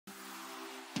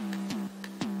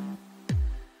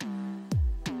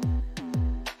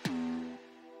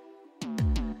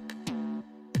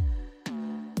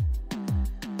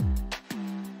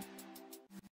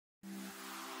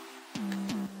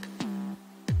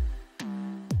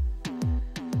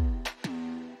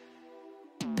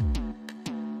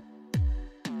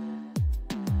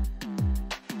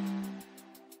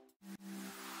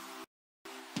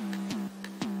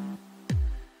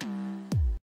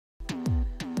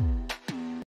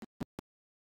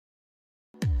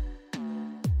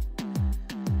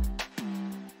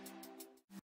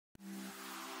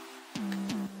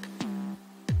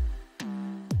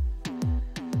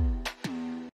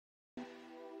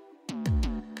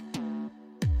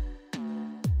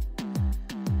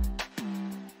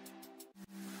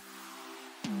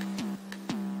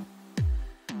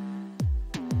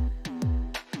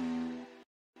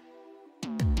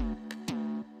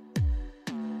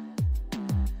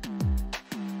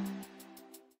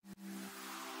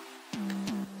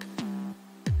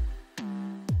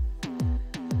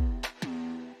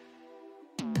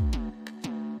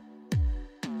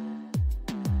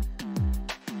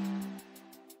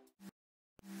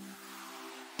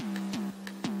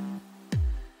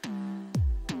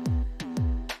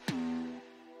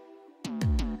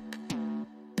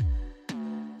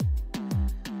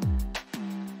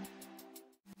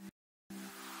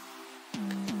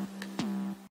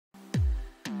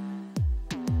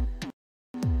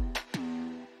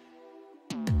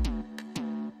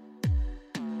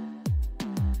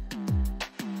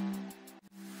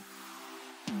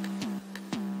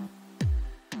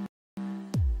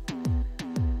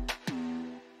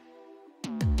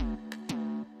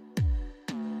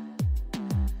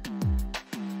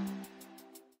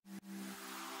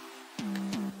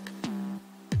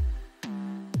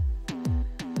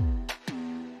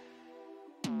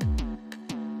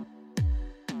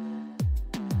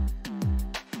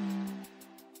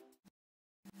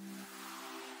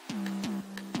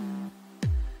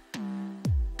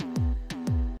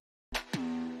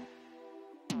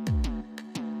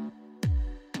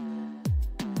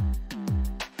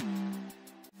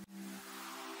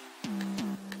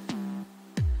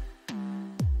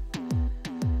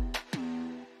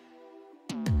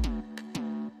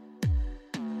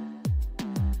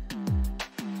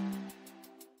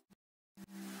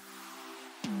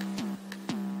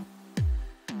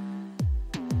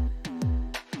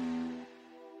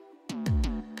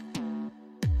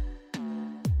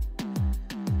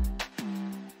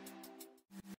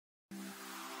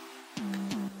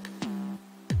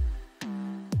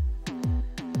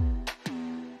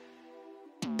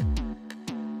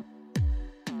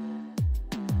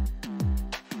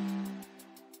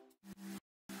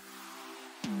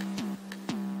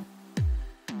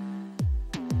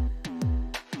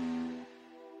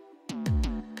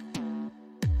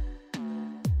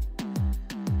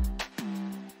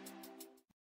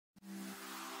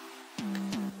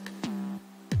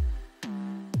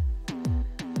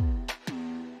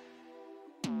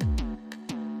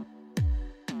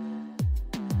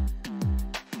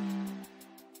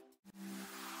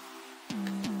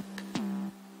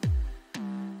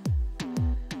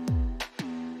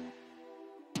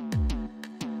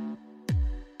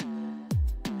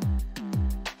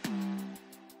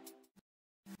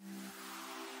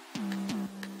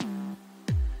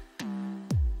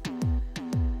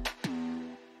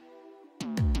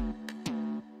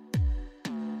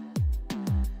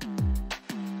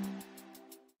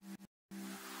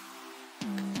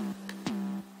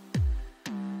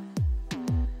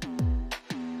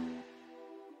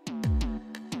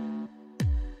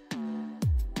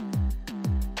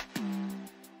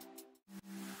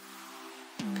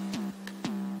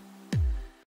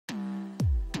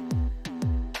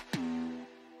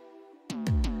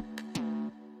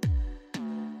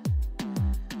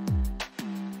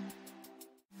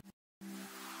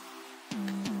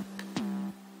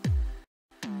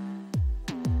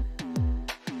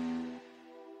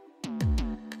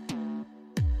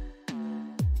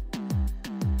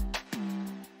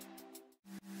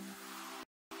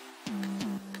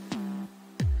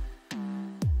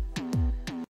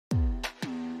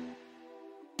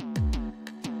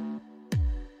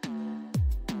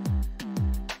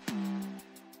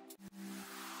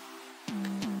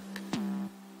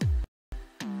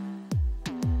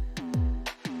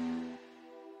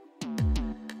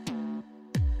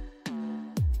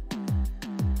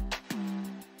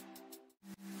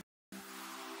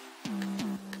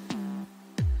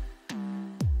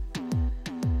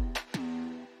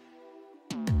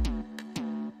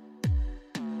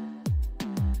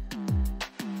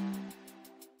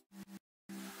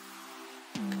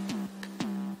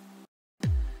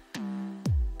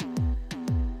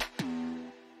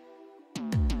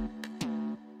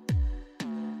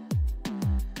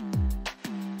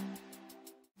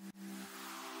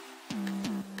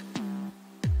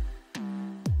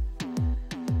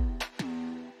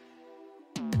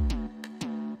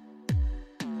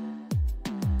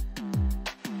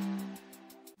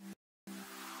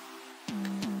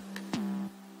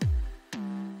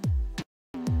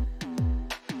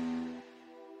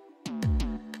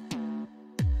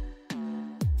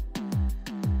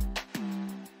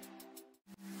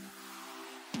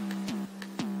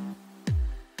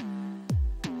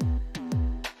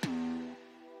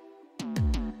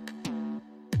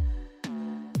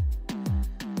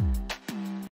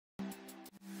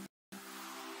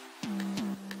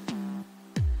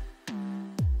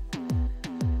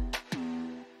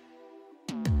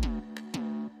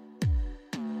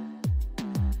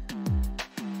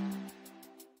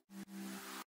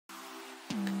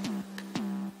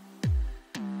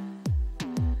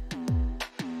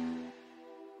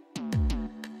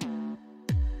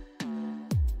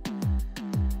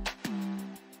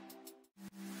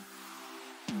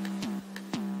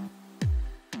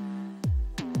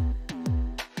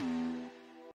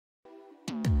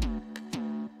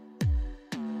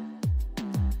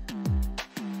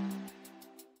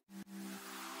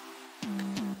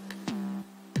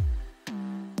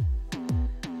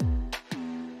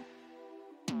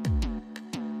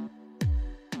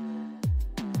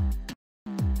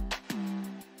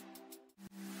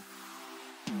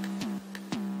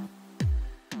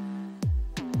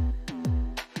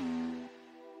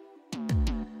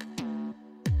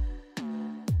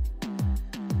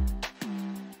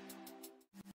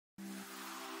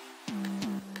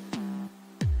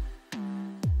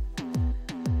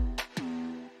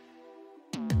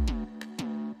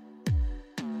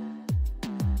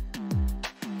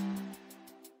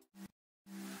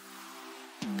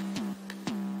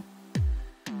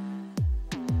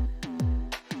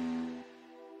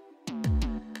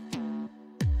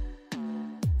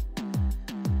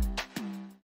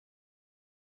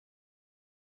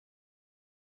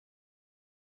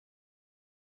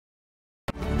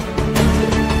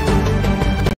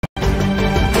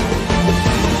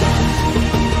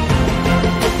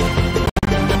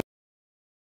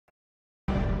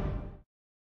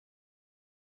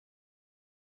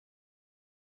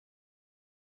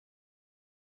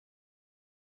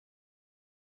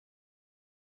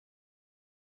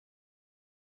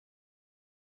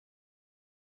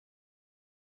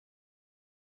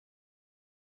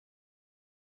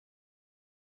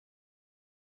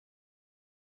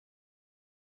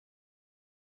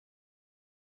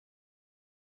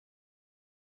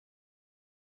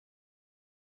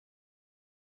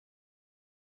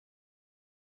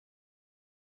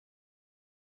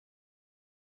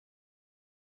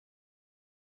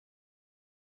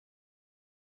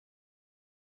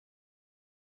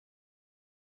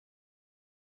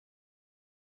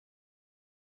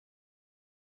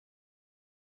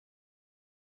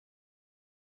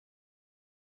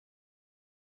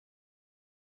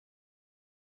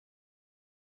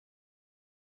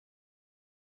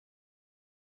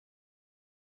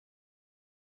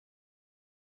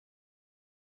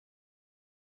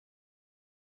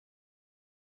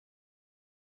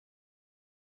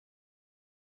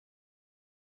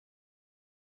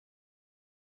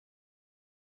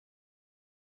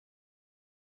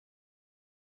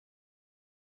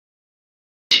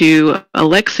to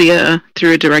Alexia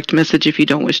through a direct message if you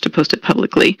don't wish to post it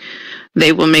publicly.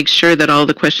 They will make sure that all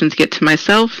the questions get to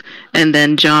myself, and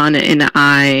then John and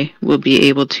I will be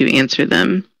able to answer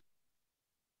them.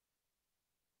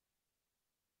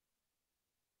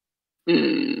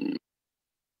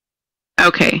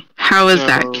 Okay, how is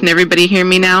that? Can everybody hear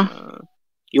me now?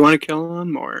 You want to kill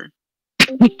him, or?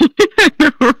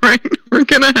 Right, we're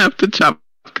gonna have to chop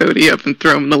Cody up and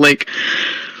throw him in the lake.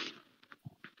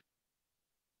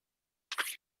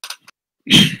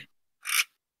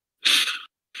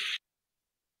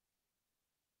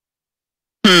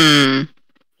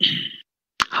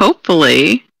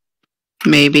 Hopefully.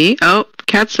 Maybe. Oh,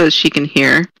 Kat says she can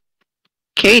hear.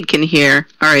 Cade can hear.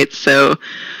 Alright, so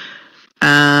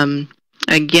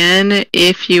again,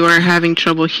 if you are having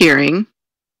trouble hearing,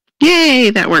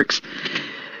 yay, that works.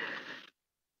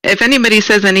 If anybody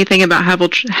says anything about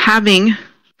having,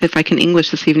 if I can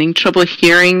English this evening, trouble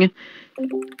hearing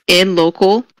in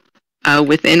local,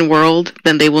 within world,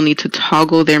 then they will need to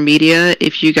toggle their media.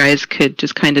 If you guys could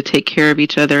just kind of take care of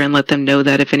each other and let them know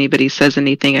that if anybody says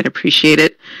anything, I'd appreciate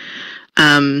it.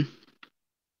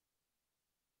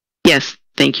 Yes,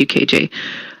 thank you, KJ.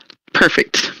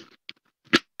 Perfect.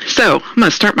 So, I'm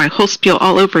going to start my whole spiel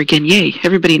all over again. Yay,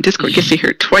 everybody in Discord gets to hear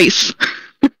it twice.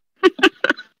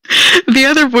 The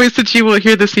other voice that you will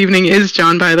hear this evening is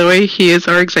John, by the way. He is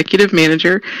our executive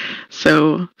manager.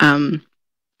 So,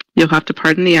 you'll have to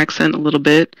pardon the accent a little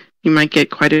bit. You might get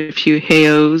quite a few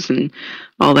hey-ohs and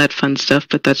all that fun stuff,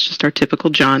 but that's just our typical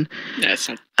John. Yeah, it's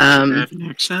not have an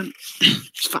accent.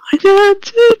 It's fine. Yeah,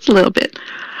 it's a little bit.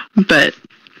 But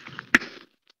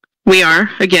we are,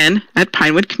 again, at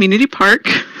Pinewood Community Park.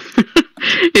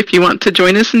 If you want to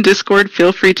join us in Discord,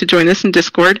 feel free to join us in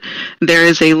Discord. There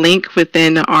is a link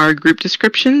within our group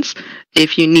descriptions.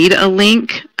 If you need a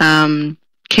link,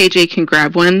 KJ can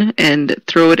grab one and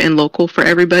throw it in local for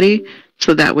everybody,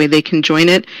 so that way they can join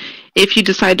it. If you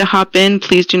decide to hop in,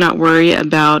 please do not worry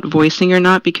about voicing or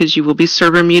not, because you will be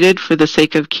server muted for the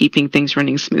sake of keeping things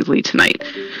running smoothly tonight.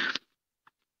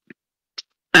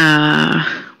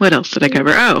 What else did I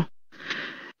cover? Oh,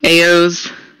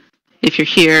 AOs, if you're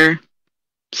here,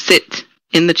 sit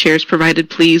in the chairs provided,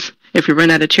 please. If you run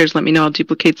out of chairs, let me know. I'll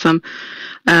duplicate some.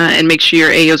 And make sure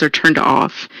your AOs are turned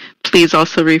off. Please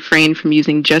also refrain from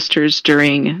using gestures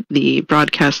during the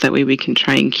broadcast. That way we can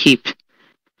try and keep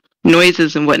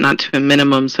noises and whatnot to a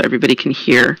minimum so everybody can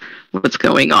hear what's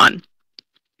going on.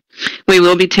 We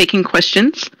will be taking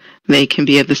questions. They can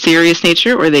be of the serious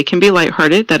nature or they can be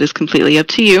lighthearted. That is completely up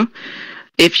to you.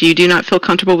 If you do not feel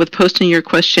comfortable with posting your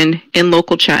question in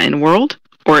local chat in World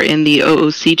or in the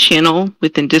OOC channel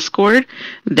within Discord,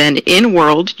 then in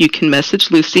World you can message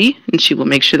Lucy and she will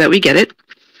make sure that we get it.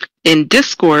 In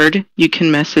Discord, you can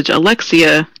message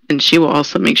Alexia and she will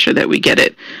also make sure that we get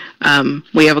it.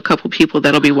 We have a couple people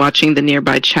that'll be watching the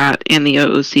nearby chat and the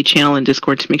OOC channel in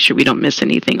Discord to make sure we don't miss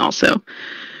anything also.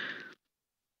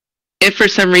 If for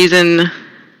some reason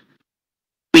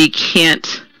we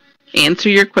can't answer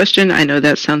your question, I know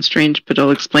that sounds strange, but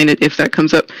I'll explain it if that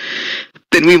comes up,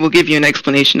 then we will give you an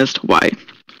explanation as to why.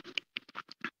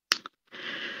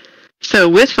 So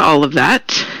with all of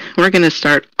that, we're going to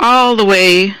start all the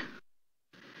way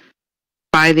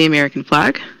by the American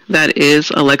flag. That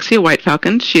is Alexia White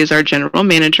Falcon. She is our general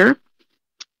manager.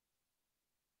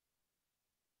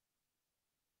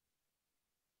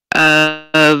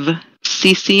 Of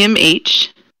CCMH,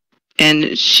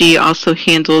 and she also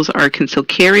handles our concealed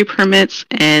carry permits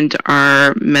and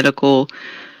our medical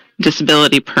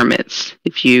disability permits.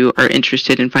 If you are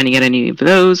interested in finding out any of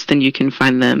those, then you can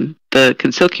find them, the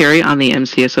concealed carry on the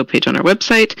MCSO page on our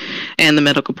website and the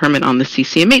medical permit on the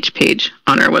CCMH page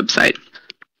on our website.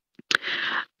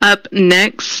 Up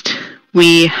next,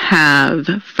 we have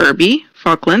Furby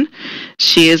Falkland.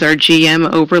 She is our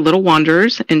GM over Little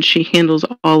Wanderers, and she handles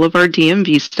all of our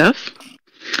DMV stuff.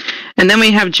 And then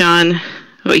we have John.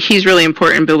 Well, he's really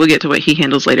important, but we'll get to what he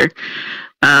handles later.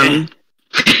 Then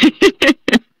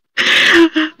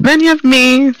you have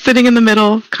me sitting in the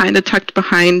middle, kind of tucked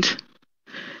behind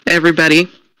everybody.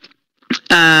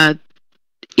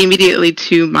 Immediately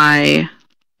to my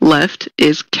left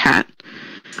is Kat.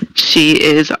 She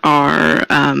is our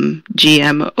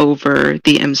GM over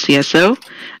the MCSO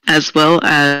as well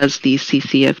as the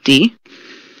CCFD.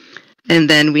 And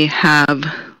then we have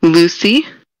Lucy.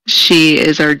 She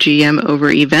is our GM over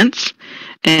events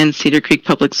and Cedar Creek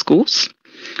Public Schools.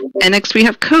 And next we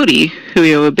have Cody, who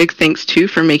we owe a big thanks to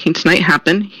for making tonight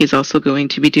happen. He's also going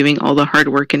to be doing all the hard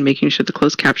work and making sure the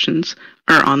closed captions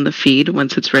are on the feed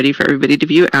once it's ready for everybody to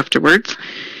view afterwards.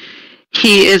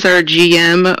 He is our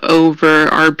GM over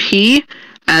RP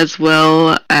as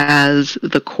well as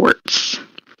the courts.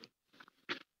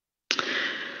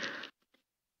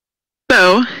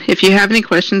 If you have any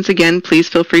questions, again, please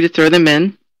feel free to throw them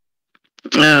in.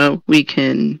 We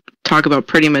can talk about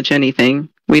pretty much anything.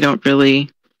 We don't really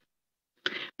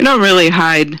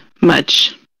hide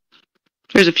much.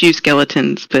 There's a few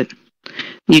skeletons, but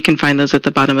you can find those at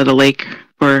the bottom of the lake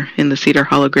or in the Cedar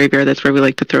Hollow graveyard. That's where we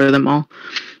like to throw them all.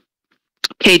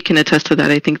 Cade can attest to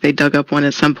that. I think they dug up one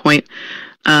at some point.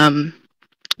 Nim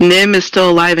is still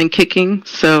alive and kicking,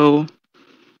 so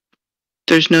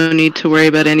there's no need to worry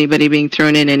about anybody being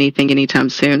thrown in anything anytime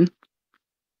soon.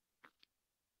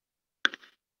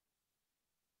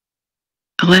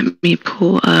 Let me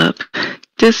pull up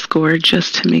Discord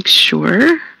just to make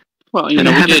sure that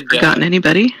I haven't forgotten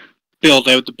anybody. Build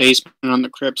out the basement on the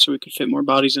crypt so we could fit more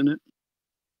bodies in it.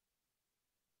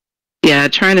 Yeah,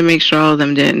 trying to make sure all of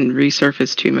them didn't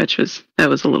resurface too much was a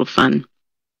little fun.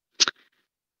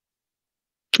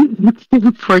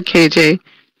 Poor KJ.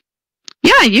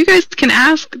 Yeah, you guys can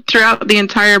ask throughout the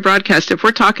entire broadcast. If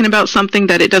we're talking about something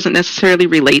that it doesn't necessarily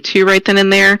relate to right then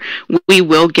and there, we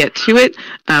will get to it.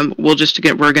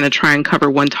 We're going to try and cover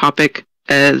one topic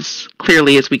as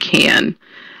clearly as we can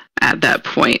at that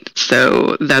point.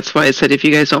 So that's why I said if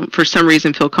you guys don't, for some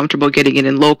reason, feel comfortable getting it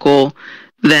in local,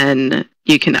 then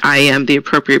you can IM the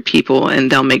appropriate people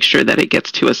and they'll make sure that it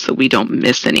gets to us so we don't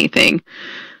miss anything.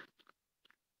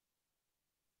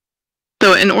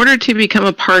 So in order to become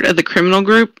a part of the criminal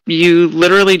group, you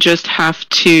literally just have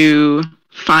to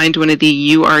find one of the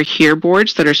You Are Here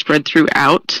boards that are spread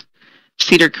throughout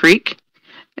Cedar Creek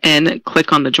and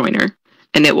click on the joiner,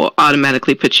 and it will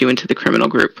automatically put you into the criminal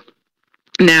group.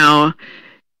 Now,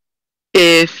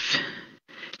 if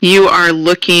you are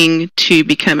looking to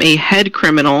become a head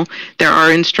criminal, there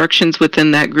are instructions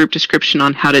within that group description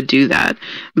on how to do that.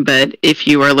 But if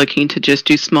you are looking to just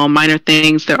do small minor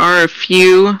things, there are a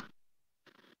few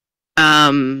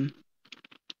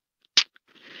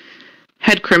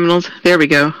head criminals, there we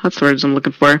go, that's the words I'm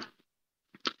looking for,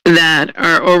 that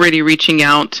are already reaching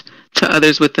out to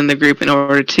others within the group in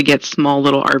order to get small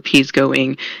little RPs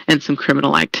going and some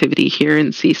criminal activity here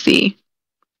in CC.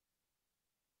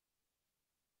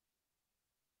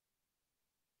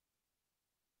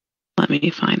 Let me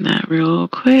find that real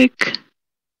quick.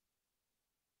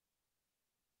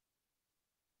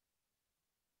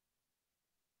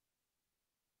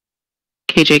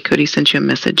 KJ Cody sent you a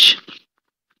message.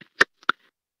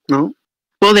 No.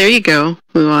 Well, there you go,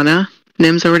 Luana.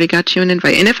 Nim's already got you an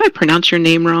invite. And if I pronounce your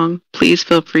name wrong, please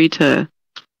feel free to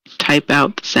type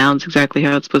out the sounds exactly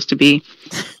how it's supposed to be.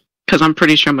 Because I'm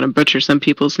pretty sure I'm going to butcher some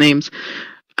people's names.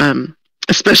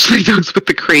 Especially those with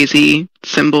the crazy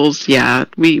symbols. Yeah,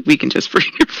 we can just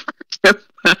forget that.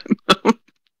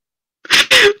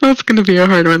 That's going to be a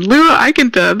hard one. Lua, I can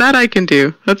do that. I can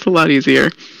do. That's a lot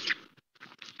easier.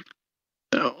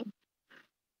 So.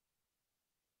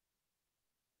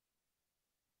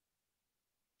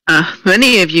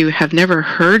 Many of you have never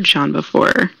heard Sean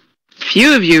before.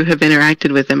 Few of you have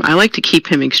interacted with him. I like to keep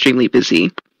him extremely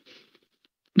busy.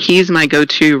 He's my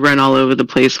go-to run all over the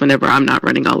place whenever I'm not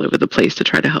running all over the place to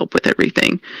try to help with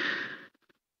everything.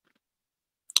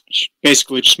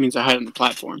 Basically just means I hide on the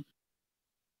platform.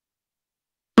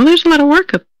 Well, there's a lot of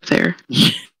work up there.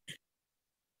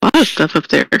 A lot of stuff up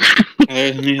there.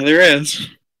 Yeah, there is.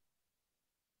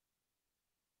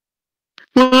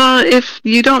 Well, if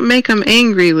you don't make them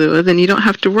angry, Lua, then you don't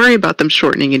have to worry about them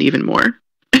shortening it even more.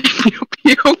 You'll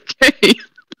be okay.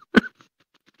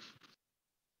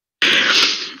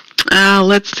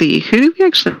 Let's see. Who do we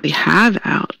actually have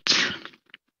out?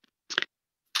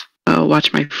 Oh,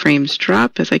 watch my frames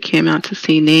drop as I came out to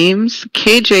see names.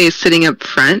 KJ is sitting up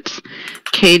front.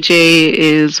 KJ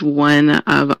is one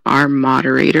of our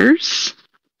moderators.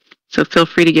 So feel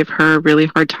free to give her a really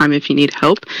hard time if you need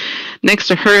help. Next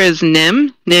to her is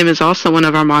Nim. Nim is also one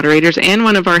of our moderators and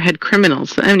one of our head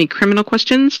criminals. So any criminal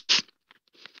questions?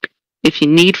 If you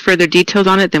need further details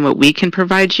on it than what we can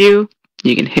provide you,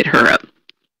 you can hit her up.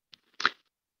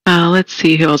 Let's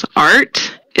see who else.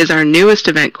 Art is our newest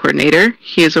event coordinator.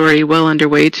 He is already well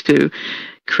underway to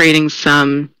creating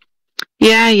some,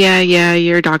 yeah,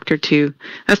 you're a doctor too.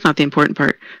 That's not the important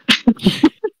part.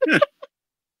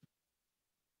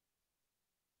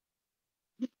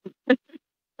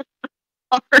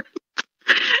 Art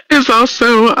is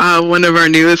also one of our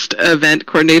newest event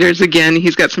coordinators. Again,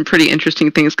 he's got some pretty interesting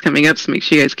things coming up, so make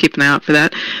sure you guys keep an eye out for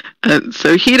that.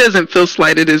 So he doesn't feel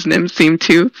slighted as Nim seemed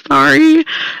to. Sorry.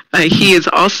 He is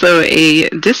also a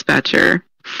dispatcher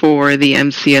for the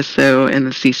MCSO and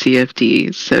the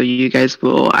CCFD, so you guys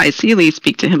will ideally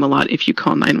speak to him a lot if you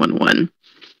call 911.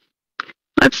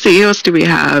 Let's see, who else do we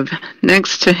have?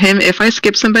 Next to him, if I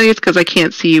skip somebody, it's because I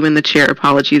can't see you in the chair.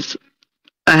 Apologies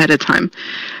ahead of time.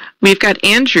 We've got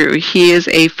Andrew. He is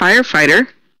a firefighter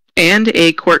and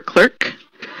a court clerk.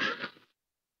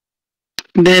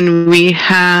 Then we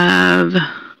have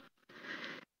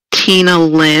Tina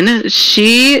Lynn.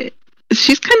 She's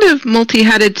kind of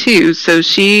multi-hatted too. So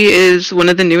she is one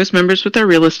of the newest members with our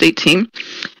real estate team.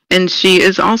 And she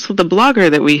is also the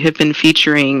blogger that we have been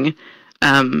featuring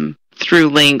through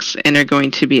links and are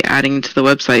going to be adding to the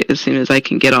website as soon as I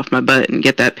can get off my butt and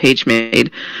get that page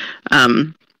made.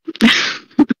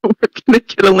 We're going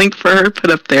to get a link for her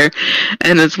put up there,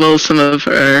 and as well as some of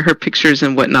her pictures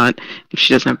and whatnot, if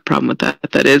she doesn't have a problem with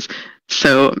that is.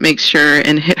 So make sure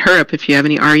and hit her up if you have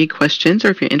any RE questions or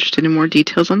if you're interested in more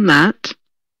details on that.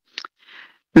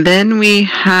 Then we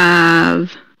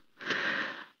have,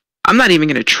 I'm not even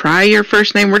going to try your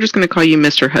first name. We're just going to call you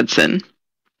Mr. Hudson.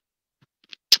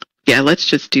 Yeah, let's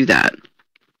just do that.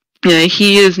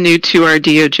 He is new to our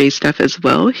DOJ stuff as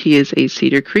well. He is a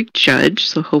Cedar Creek judge,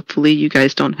 so hopefully you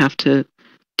guys don't have to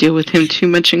deal with him too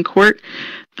much in court.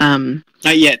 Not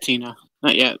yet, Tina.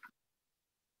 Not yet.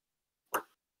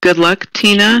 Good luck,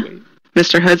 Tina.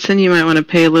 Mr. Hudson, you might want to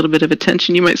pay a little bit of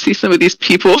attention. You might see some of these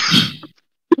people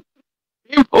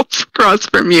across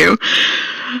from you.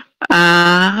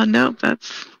 No,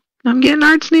 I'm getting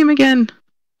Art's name again.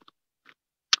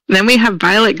 Then we have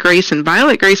Violet Grayson.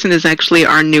 Violet Grayson is actually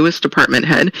our newest department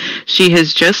head. She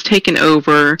has just taken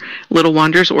over Little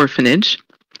Wanderers Orphanage,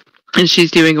 and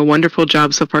she's doing a wonderful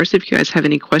job so far. So if you guys have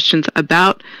any questions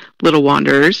about Little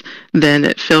Wanderers,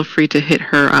 then feel free to hit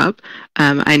her up.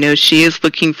 I know she is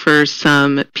looking for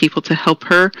some people to help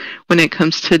her when it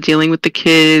comes to dealing with the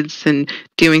kids and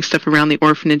doing stuff around the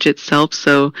orphanage itself.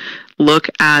 So look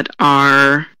at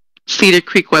our Cedar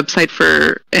Creek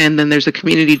website and then there's a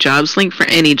community jobs link for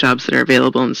any jobs that are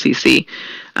available in CC.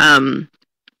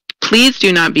 Please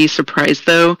do not be surprised,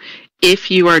 though, if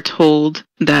you are told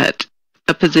that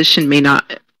a position may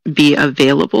not be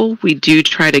available. We do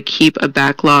try to keep a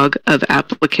backlog of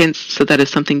applicants so that if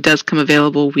something does come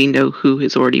available, we know who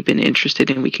has already been interested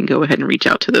and we can go ahead and reach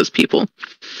out to those people.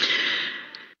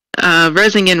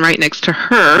 Resing in right next to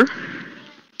her,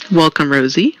 welcome,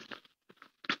 Rosie.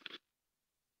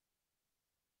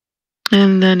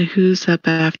 And then who's up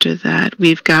after that?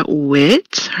 We've got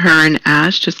Wit. Her and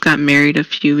Ash just got married a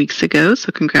few weeks ago,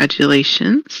 so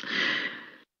congratulations.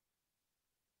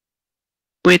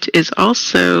 Wit is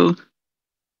also...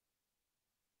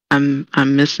 I'm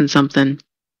missing something.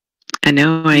 I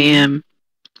know I am.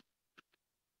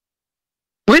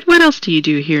 What else do you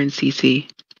do here in CC?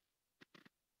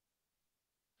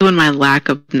 When my lack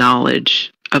of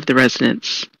knowledge of the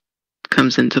residents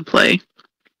comes into play.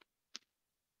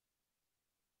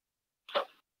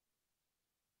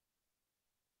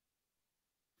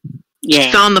 Yeah.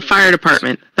 Still in the fire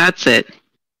department. That's it.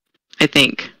 I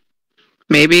think.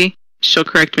 Maybe. She'll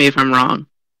correct me if I'm wrong.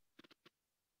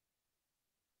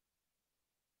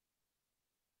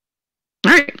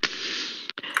 All right.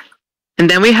 And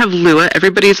then we have Lua.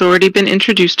 Everybody's already been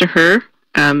introduced to her.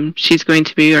 She's going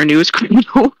to be our newest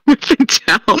criminal within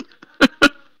town.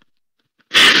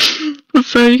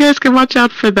 So you guys can watch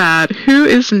out for that. Who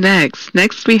is next?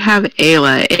 Next we have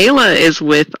Ayla. Ayla is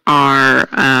with our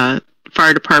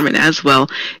fire department as well.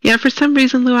 Yeah, for some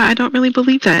reason, Lua, I don't really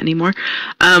believe that anymore.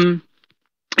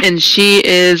 And she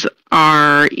is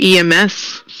our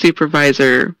EMS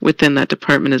supervisor within that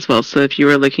department as well. So if you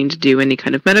are looking to do any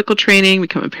kind of medical training,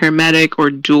 become a paramedic, or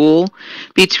dual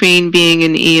between being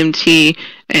an EMT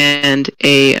and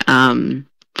a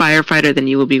firefighter, then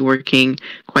you will be working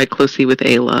quite closely with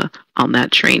Ayla on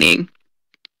that training.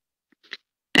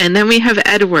 And then we have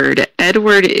Edward.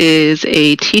 Edward is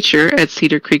a teacher at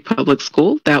Cedar Creek Public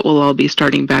School. That will all be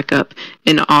starting back up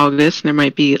in August. There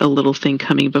might be a little thing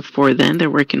coming before then. They're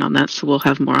working on that, so we'll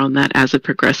have more on that as it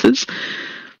progresses.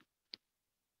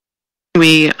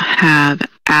 We have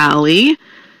Allie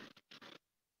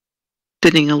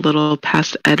sitting a little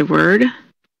past Edward.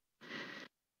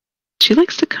 She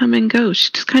likes to come and go.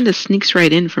 She just kind of sneaks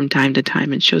right in from time to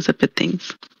time and shows up at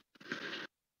things.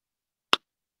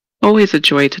 Always a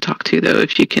joy to talk to, though,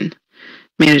 if you can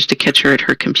manage to catch her at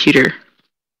her computer.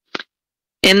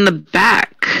 In the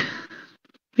back,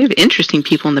 we have interesting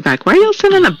people in the back. Why are y'all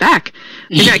sitting in the back?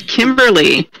 We got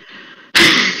Kimberly.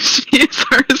 She is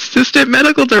our assistant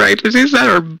medical director. She's got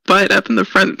her butt up in the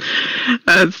front.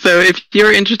 So if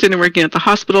you're interested in working at the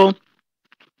hospital,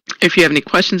 if you have any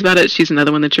questions about it, she's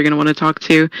another one that you're going to want to talk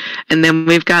to. And then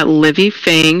we've got Livy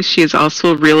Fang. She is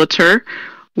also a realtor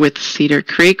with Cedar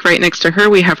Creek. Right next to her,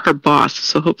 we have her boss.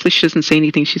 So hopefully she doesn't say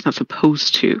anything she's not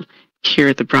supposed to here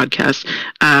at the broadcast.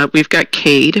 We've got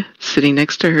Cade sitting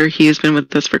next to her. He has been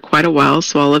with us for quite a while,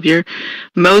 so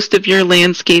most of your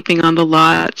landscaping on the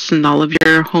lots and all of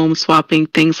your home swapping,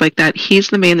 things like that, he's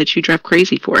the man that you drive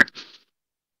crazy for.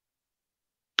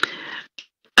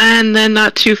 And then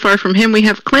not too far from him, we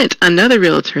have Clint, another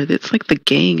realtor. That's like the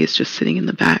gang is just sitting in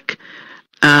the back.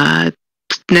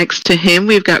 Next to him,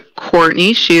 we've got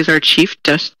Courtney. She is our Chief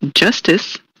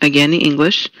Justice, again, in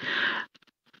English.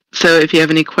 So if you have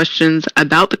any questions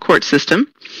about the court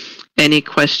system, any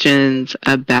questions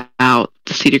about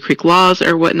the Cedar Creek laws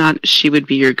or whatnot, she would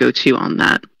be your go-to on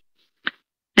that.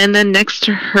 And then next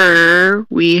to her,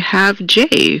 we have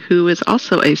Jay, who is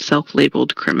also a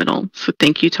self-labeled criminal. So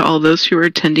thank you to all those who are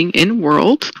attending in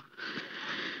World.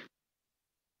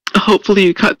 Hopefully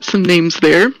you caught some names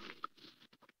there.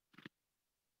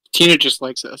 Tina just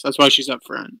likes us. That's why she's up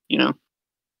front, you know?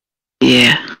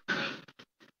 Yeah.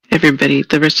 Everybody,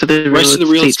 the rest of the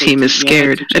real estate team is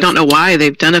scared. Yeah, I don't know why.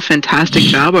 They've done a fantastic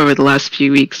job over the last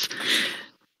few weeks.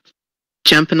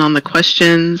 Jumping on the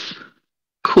questions.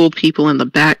 Cool people in the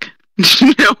back.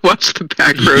 Watch the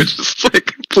back row just like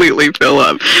completely fill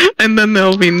up. And then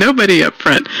there'll be nobody up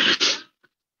front.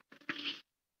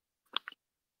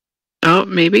 Oh,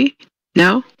 maybe?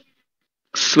 No?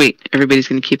 Sweet. Everybody's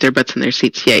going to keep their butts in their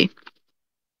seats. Yay.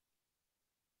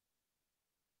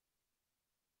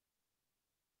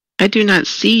 I do not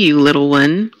see you, little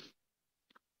one.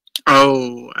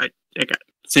 Oh, I got it.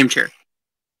 Same chair.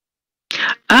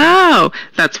 Oh,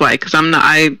 that's why. Because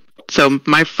so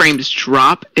my frames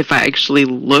drop if I actually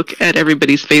look at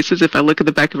everybody's faces. If I look at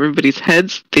the back of everybody's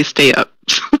heads, they stay up.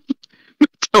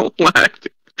 Don't laugh.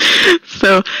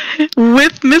 So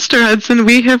with Mr. Hudson,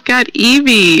 we have got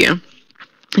Evie.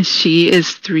 She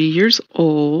is 3 years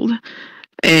old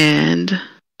and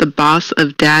the boss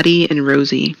of Daddy and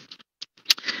Rosie.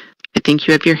 I think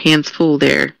you have your hands full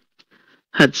there,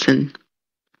 Hudson.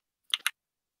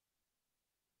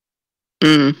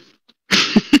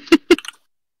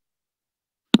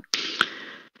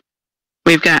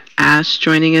 We've got Ash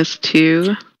joining us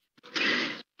too.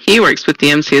 He works with the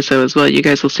MCSO as well. You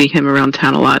guys will see him around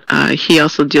town a lot. He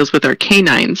also deals with our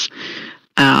canines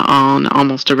on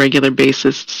almost a regular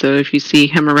basis. So if you see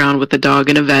him around with a dog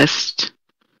in a vest,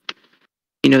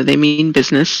 they mean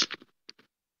business.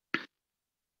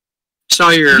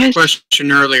 Saw your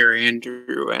question earlier,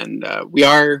 Andrew, and we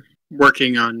are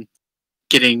working on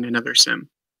getting another sim.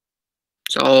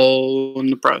 It's all in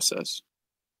the process.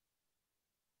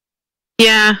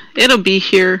 Yeah, it'll be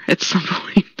here at some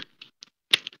point.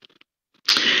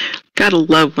 Gotta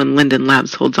love when Linden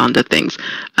Labs holds on to things.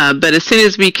 But as soon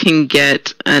as we can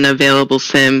get an available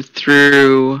sim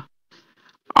through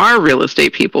our real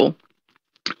estate people,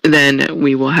 then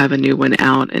we will have a new one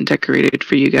out and decorated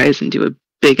for you guys and do a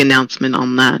big announcement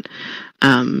on that.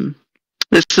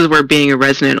 This is where being a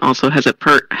resident also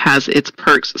has its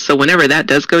perks. So whenever that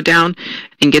does go down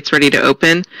and gets ready to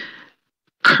open,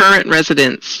 current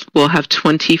residents will have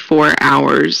 24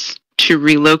 hours to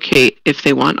relocate if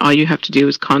they want. All you have to do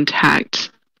is contact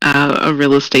a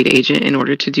real estate agent in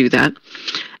order to do that.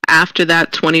 After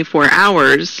that 24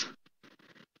 hours,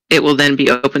 it will then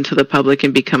be open to the public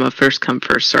and become a first come,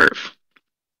 first serve.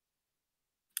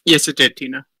 Yes, it did,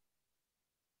 Tina.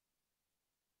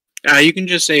 You can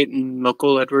just say it in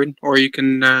local, Edward, or you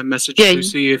can message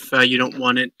Lucy if you don't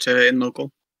want it in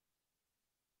local.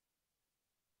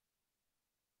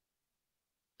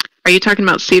 Are you talking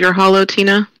about Cedar Hollow,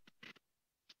 Tina?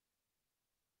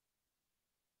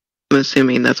 I'm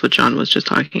assuming that's what John was just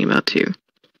talking about, too.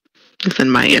 And then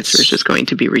my answer is just going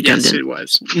to be redundant. Yes, it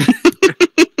was.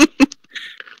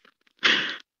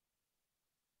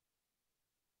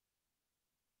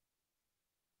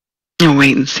 I'll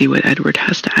wait and see what Edward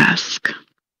has to ask.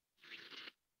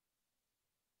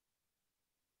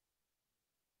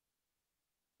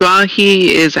 While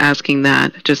he is asking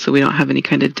that, just so we don't have any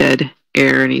kind of dead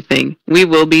air or anything, we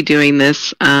will be doing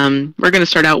this. We're going to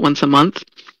start out once a month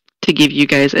to give you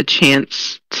guys a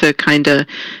chance to kind of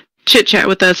chit-chat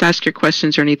with us, ask your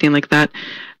questions or anything like that.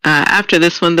 After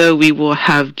this one, though, we will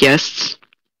have guests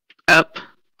up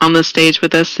on the stage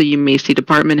with us, so you may see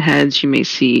department heads, you may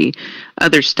see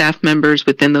other staff members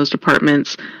within those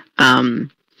departments,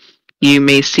 you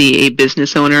may see a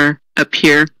business owner up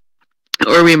here,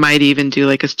 or we might even do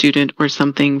like a student or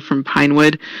something from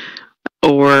Pinewood,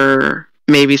 or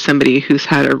maybe somebody who's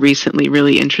had a recently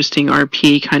really interesting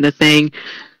RP kind of thing.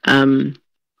 And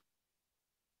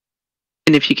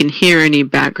if you can hear any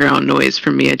background noise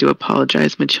from me, I do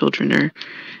apologize. My children are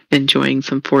enjoying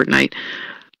some Fortnite.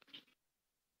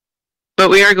 But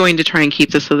we are going to try and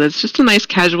keep this so that's just a nice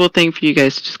casual thing for you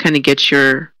guys to just kind of get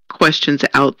your questions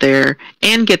out there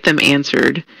and get them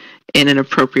answered in an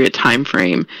appropriate time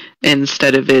frame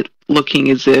instead of it looking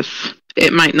as if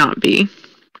it might not be.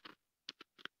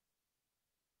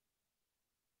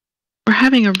 We're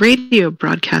having a radio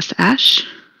broadcast, Ash.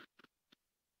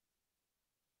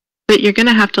 But you're going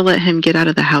to have to let him get out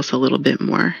of the house a little bit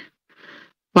more.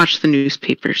 Watch the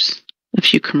newspapers, a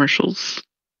few commercials.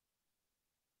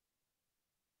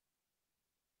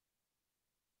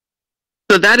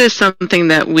 So that is something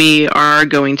that we are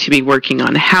going to be working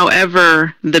on.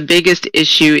 However, the biggest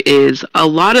issue is a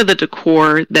lot of the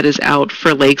decor that is out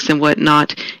for lakes and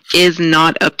whatnot is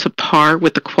not up to par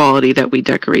with the quality that we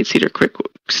decorate Cedar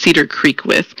Creek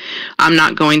with. I'm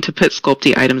not going to put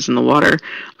sculpty items in the water.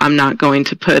 I'm not going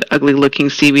to put ugly looking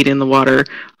seaweed in the water.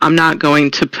 I'm not going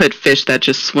to put fish that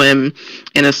just swim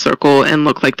in a circle and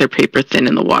look like they're paper thin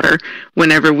in the water.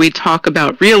 Whenever we talk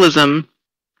about realism,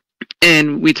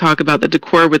 and we talk about the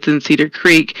decor within Cedar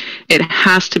Creek, it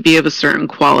has to be of a certain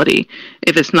quality.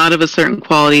 If it's not of a certain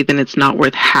quality, then it's not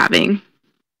worth having.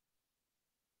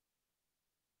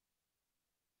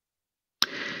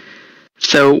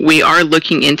 So we are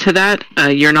looking into that.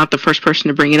 You're not the first person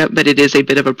to bring it up, but it is a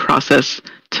bit of a process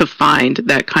to find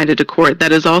that kind of decor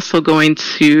that is also going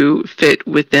to fit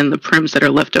within the prims that are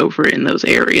left over in those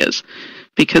areas.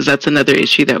 Because that's another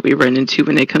issue that we run into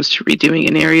when it comes to redoing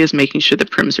an area, is making sure the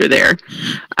prims are there.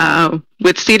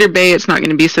 With Cedar Bay, it's not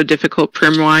going to be so difficult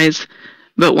prim-wise,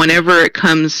 but whenever it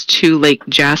comes to Lake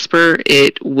Jasper,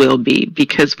 it will be,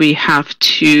 because we have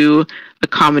to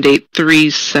accommodate 3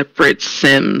 separate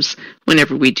sims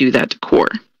whenever we do that decor.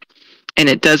 And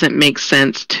it doesn't make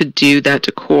sense to do that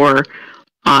decor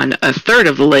on a third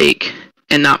of the lake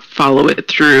and not follow it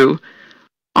through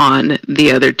on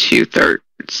the other 2/3.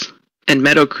 And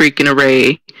Meadow Creek and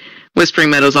Array,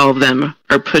 Whispering Meadows, all of them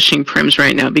are pushing prims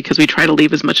right now because we try to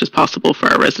leave as much as possible for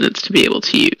our residents to be able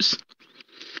to use.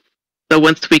 So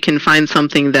once we can find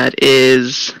something that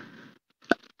is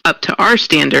up to our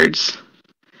standards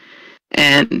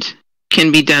and can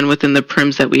be done within the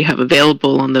prims that we have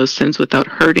available on those sims without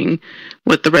hurting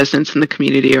what the residents in the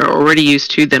community are already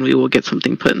used to, then we will get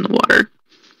something put in the water.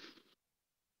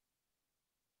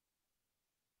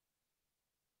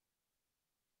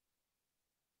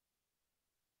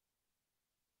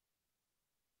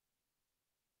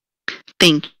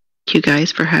 Thank you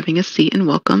guys for having a seat and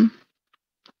welcome.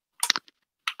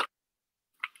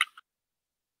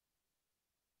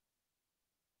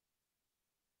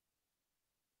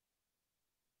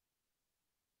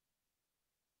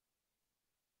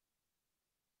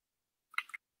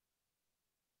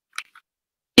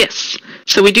 Yes,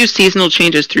 so we do seasonal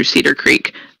changes through Cedar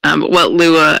Creek. What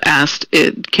Lua asked,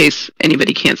 in case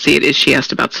anybody can't see it, is she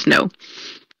asked about snow.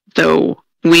 So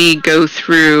we go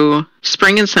through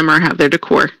spring and summer, have their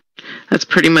decor. That's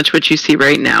pretty much what you see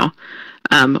right now.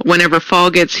 Whenever fall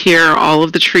gets here, all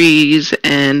of the trees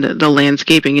and the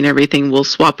landscaping and everything will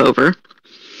swap over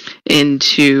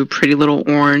into pretty little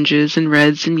oranges and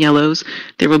reds and yellows.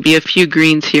 There will be a few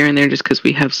greens here and there just because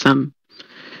we have some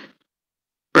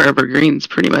forever greens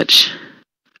pretty much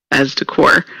as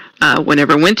decor.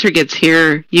 Whenever winter gets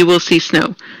here, you will see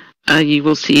snow. You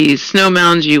will see snow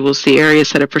mounds, you will see areas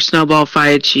set up for snowball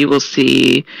fights, you will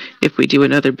see, if we do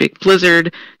another big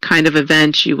blizzard kind of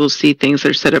event, you will see things that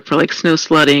are set up for like snow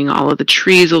sledding, all of the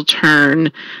trees will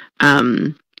turn,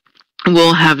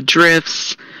 we'll have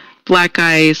drifts, black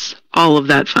ice, all of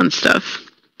that fun stuff.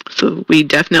 So we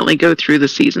definitely go through the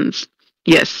seasons.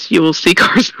 Yes, you will see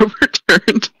cars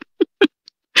overturned.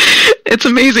 It's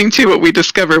amazing, too, what we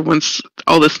discover once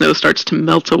all the snow starts to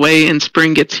melt away and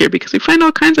spring gets here, because we find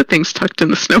all kinds of things tucked in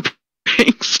the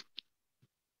snowbanks.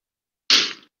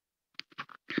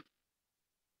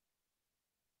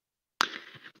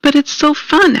 But it's so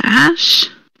fun, Ash.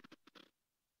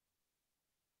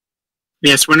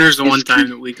 Yes, winter's the one time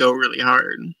that we go really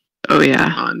hard. Oh,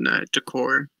 yeah. On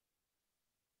decor.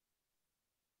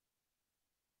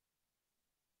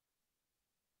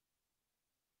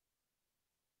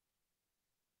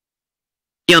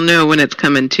 You'll know when it's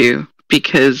coming too,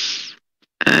 because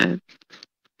you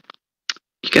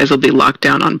guys will be locked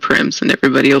down on prims and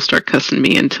everybody will start cussing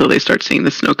me until they start seeing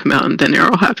the snow come out, and then they're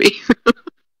all happy.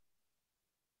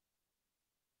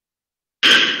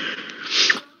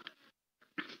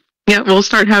 Yeah, we'll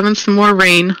start having some more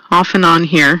rain off and on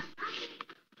here.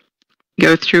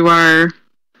 Go through our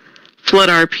flood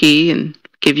RP and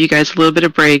give you guys a little bit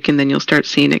of break, and then you'll start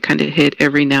seeing it kind of hit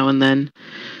every now and then.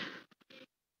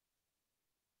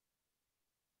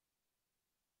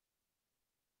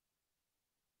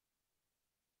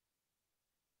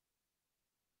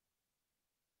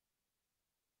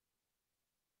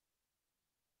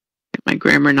 Get my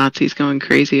grammar Nazis going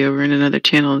crazy over in another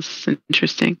channel is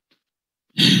interesting.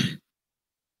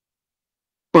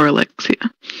 Or Alexia.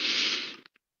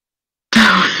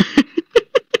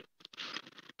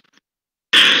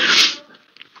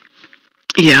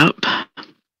 Yep.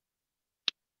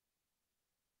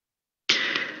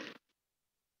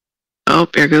 Oh,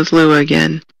 there goes Lua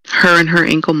again. Her and her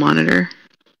ankle monitor.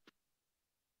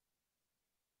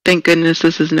 Thank goodness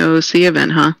this is no OC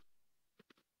event, huh?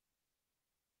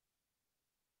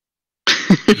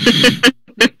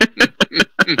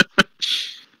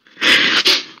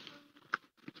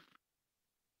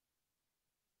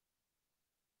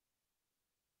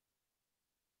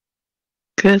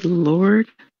 Good Lord.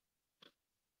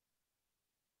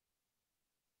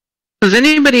 Does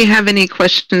anybody have any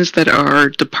questions that are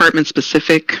department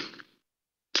specific?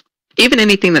 Even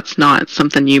anything that's not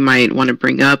something you might want to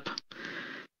bring up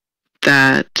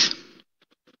that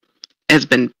has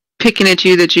been picking at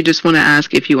you that you just want to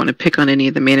ask. If you want to pick on any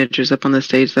of the managers up on the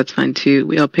stage, that's fine too.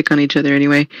 We all pick on each other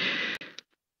anyway.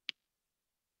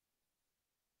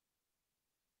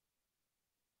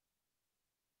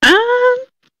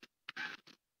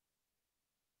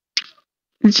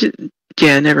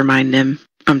 Yeah, never mind them.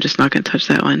 I'm just not going to touch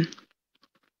that one.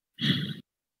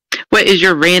 What is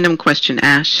your random question,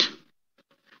 Ash?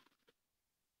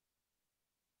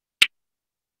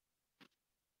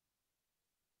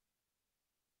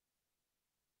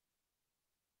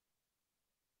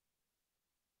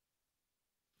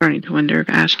 Starting to wonder if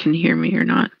Ash can hear me or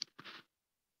not.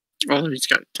 Well, he's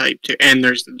got type too, and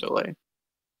there's the delay.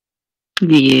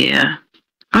 Yeah.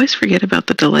 I always forget about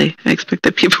the delay. I expect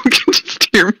that people can just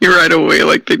hear me right away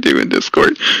like they do in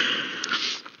Discord.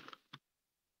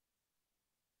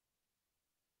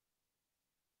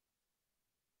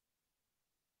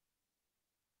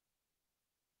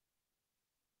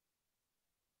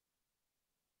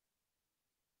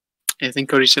 I think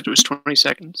Cody said it was 20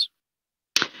 seconds.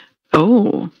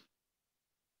 Oh.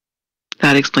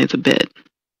 That explains a bit.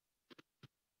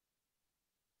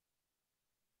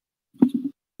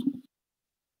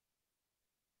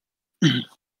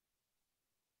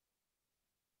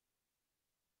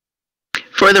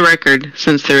 For the record,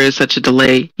 since there is such a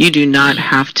delay, you do not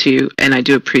have to, and I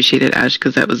do appreciate it, Ash,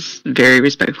 because that was very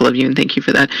respectful of you, and thank you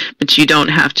for that, but you don't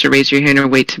have to raise your hand or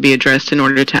wait to be addressed in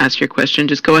order to ask your question.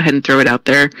 Just go ahead and throw it out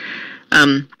there.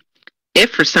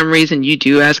 If for some reason you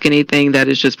do ask anything that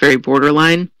is just very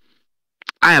borderline,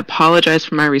 I apologize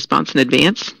for my response in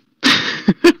advance.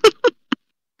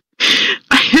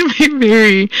 I am a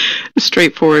very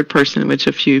straightforward person, which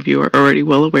a few of you are already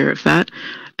well aware of that,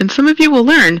 and some of you will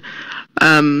learn.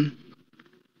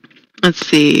 Let's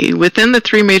see. Within the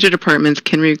 3 major departments,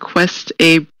 can request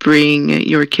a bring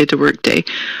your kid to work day.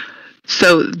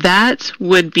 So that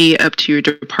would be up to your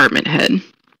department head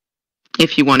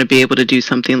if you want to be able to do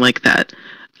something like that.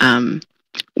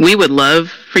 We would love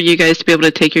for you guys to be able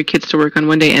to take your kids to work on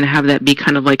one day and have that be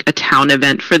kind of like a town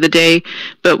event for the day.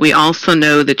 But we also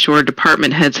know that your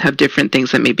department heads have different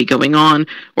things that may be going on,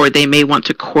 or they may want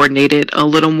to coordinate it a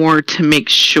little more to make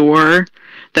sure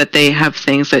that they have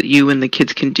things that you and the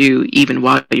kids can do even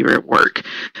while you're at work.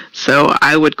 So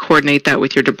I would coordinate that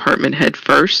with your department head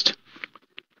first.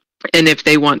 And if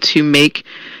they want to make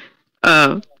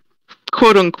a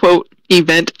quote-unquote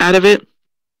event out of it,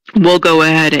 we'll go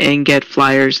ahead and get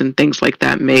flyers and things like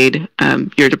that made.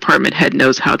 Your department head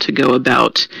knows how to go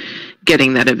about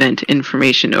getting that event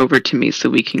information over to me so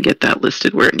we can get that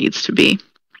listed where it needs to be.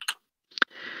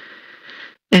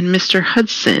 And Mr.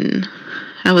 Hudson,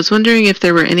 I was wondering if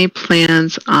there were any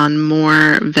plans on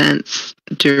more events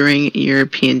during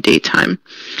European daytime.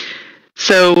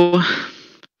 So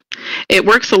it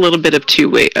works a little bit of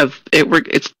two-way.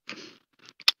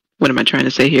 What am I trying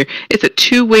to say here? It's a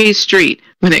two-way street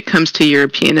when it comes to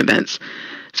European events.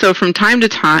 So from time to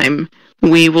time,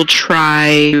 we will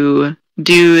try to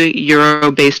do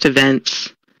Euro-based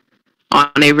events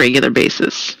on a regular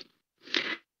basis.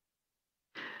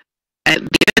 And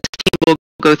the events team will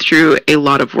go through a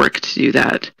lot of work to do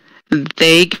that.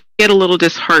 They get a little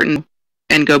disheartened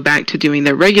and go back to doing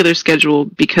their regular schedule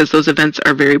because those events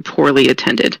are very poorly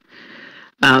attended.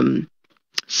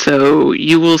 So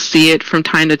you will see it from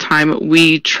time to time.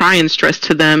 We try and stress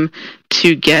to them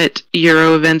to get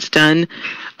Euro events done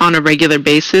on a regular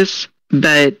basis,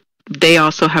 but they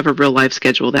also have a real life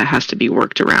schedule that has to be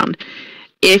worked around.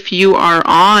 If you are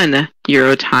on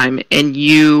Euro time and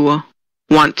you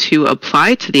want to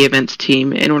apply to the events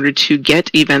team in order to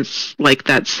get events like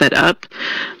that set up,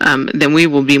 then we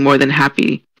will be more than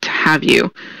happy to have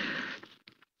you.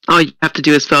 All you have to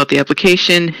do is fill out the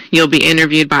application. You'll be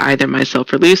interviewed by either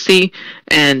myself or Lucy,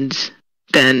 and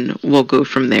then we'll go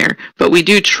from there. But we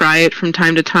do try it from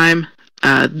time to time.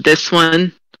 This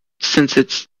one, since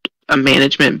it's a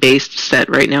management-based set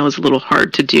right now, is a little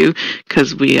hard to do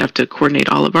because we have to coordinate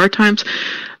all of our times.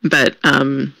 But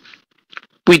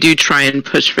we do try and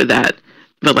push for that.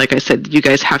 But like I said, you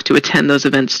guys have to attend those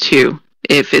events too.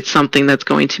 If it's something that's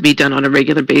going to be done on a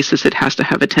regular basis, it has to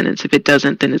have attendance. If it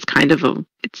doesn't, then it's kind of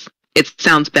it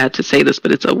sounds bad to say this,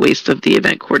 but it's a waste of the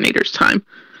event coordinator's time.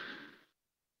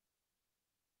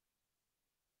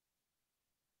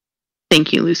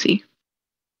 Thank you, Lucy.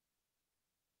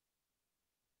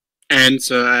 And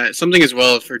so something as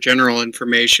well for general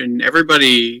information,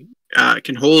 everybody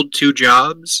can hold 2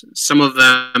 jobs. Some of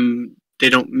them, they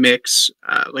don't mix.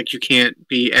 Like you can't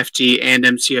be FT and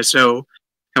MCSO.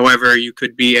 However, you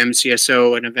could be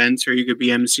MCSO and events, or you could be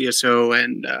MCSO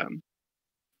and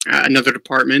another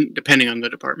department, depending on the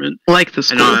department. Like the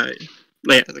school. And,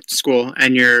 like the school.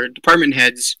 And your department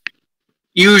heads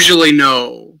usually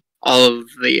know all of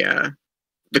the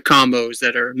combos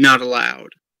that are not allowed.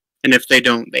 And if they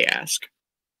don't, they ask.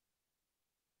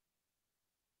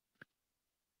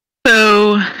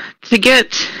 So, to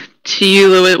get to you,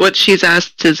 Louis, what she's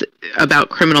asked is about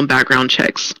criminal background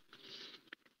checks.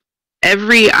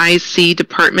 Every IC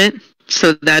department,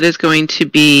 so that is going to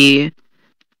be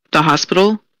the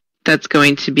hospital, that's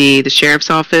going to be the sheriff's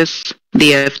office,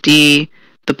 the FD,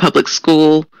 the public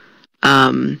school,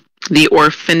 the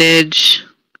orphanage,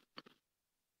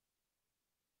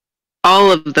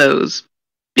 all of those,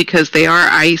 because they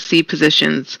are IC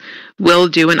positions, will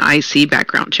do an IC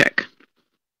background check.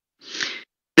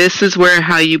 This is where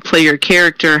how you play your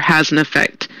character has an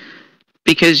effect,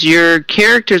 because your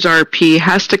character's RP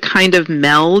has to kind of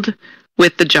meld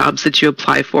with the jobs that you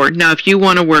apply for. Now, if you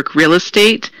want to work real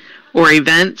estate or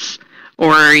events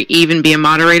or even be a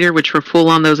moderator, which we're full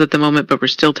on those at the moment, but we're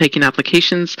still taking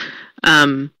applications,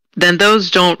 then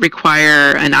those don't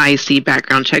require an IC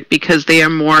background check because they are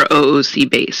more OOC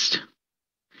based.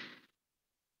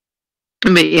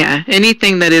 But yeah,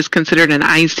 anything that is considered an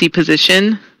IC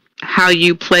position, how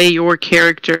you play your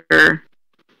character,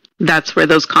 that's where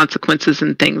those consequences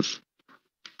and things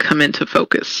come into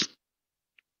focus.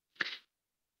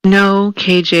 No,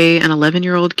 KJ, an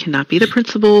 11-year-old cannot be the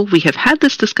principal. We have had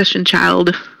this discussion,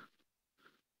 child.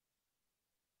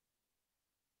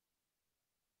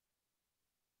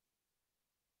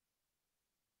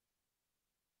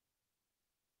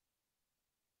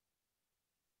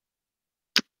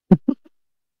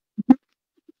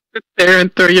 Sit there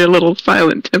and throw your little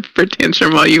silent temper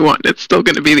tantrum all you want. It's still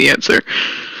going to be the answer.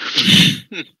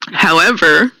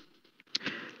 However,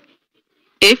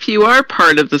 if you are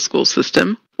part of the school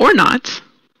system or not,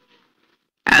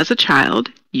 as a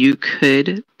child, you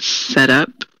could set up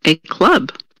a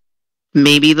club.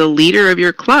 Maybe the leader of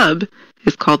your club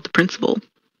is called the principal.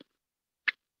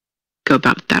 Go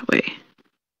about it that way.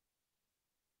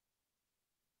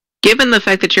 Given the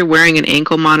fact that you're wearing an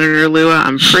ankle monitor, Lua,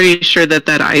 I'm pretty sure that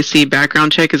that IC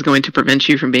background check is going to prevent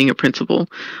you from being a principal.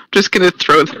 I'm just going to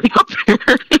throw that out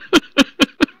there.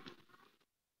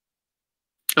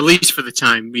 At least for the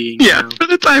time being. Yeah, for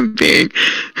the time being.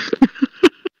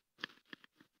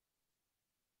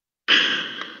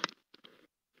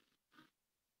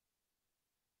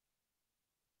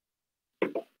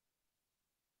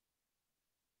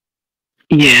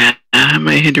 Yeah, I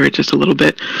might hinder it just a little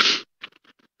bit.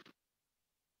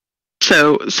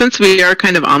 So, since we are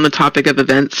kind of on the topic of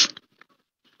events,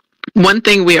 one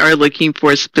thing we are looking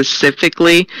for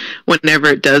specifically whenever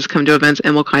it does come to events,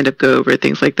 and we'll kind of go over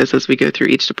things like this as we go through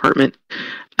each department,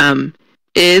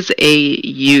 is a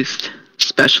youth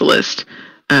specialist.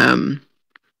 And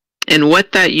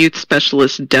what that youth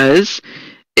specialist does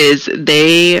is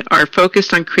they are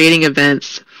focused on creating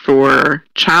events for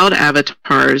child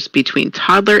avatars between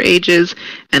toddler ages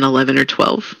and 11 or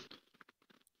 12.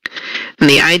 And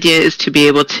the idea is to be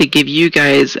able to give you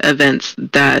guys events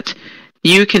that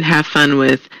you can have fun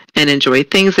with and enjoy,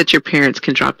 things that your parents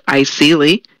can drop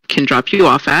can drop you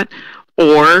off at,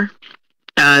 or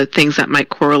things that might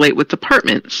correlate with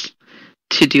departments,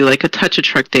 to do like a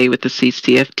touch-a-truck day with the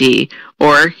CCFD,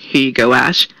 or here you go,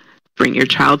 Ash, bring your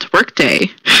child to work day.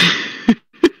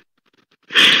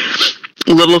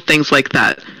 Little things like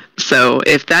that. So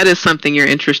if that is something you're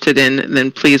interested in, then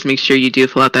please make sure you do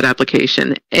fill out that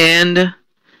application. And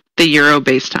the Euro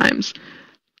base times.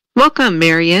 Welcome,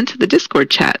 Marianne, to the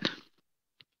Discord chat.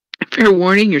 Fair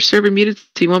warning, your server muted, so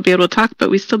you won't be able to talk,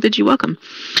 but we still bid you welcome.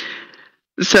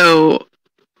 So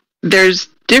there's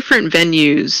different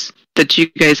venues that you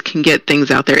guys can get things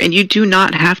out there, and you do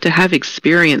not have to have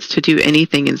experience to do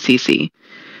anything in CC.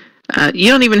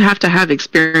 You don't even have to have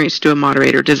experience to do a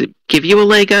moderator. Does it give you a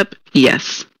leg up?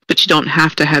 Yes. But you don't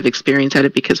have to have experience at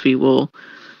it because we will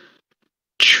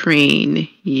train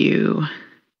you.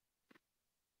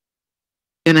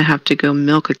 Gonna have to go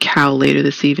milk a cow later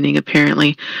this evening,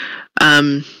 apparently.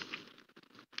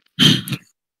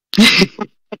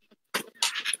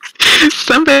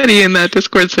 Somebody in that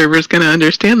Discord server is gonna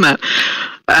understand that.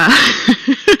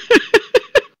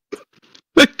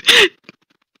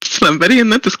 Somebody in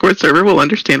that Discord server will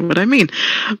understand what I mean.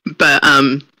 But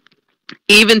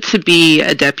even to be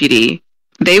a deputy,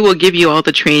 they will give you all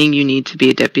the training you need to be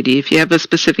a deputy. If you have a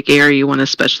specific area you want to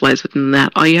specialize within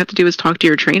that, all you have to do is talk to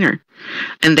your trainer,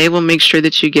 and they will make sure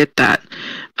that you get that.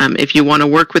 If you want to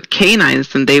work with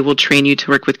canines, then they will train you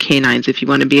to work with canines. If you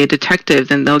want to be a detective,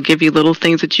 then they'll give you little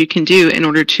things that you can do in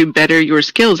order to better your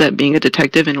skills at being a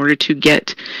detective in order to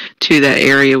get to that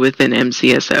area within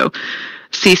MCSO.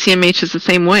 CCMH is the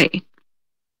same way.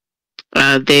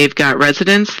 They've got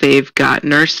residents, they've got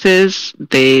nurses,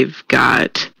 they've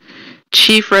got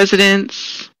chief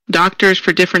residents, doctors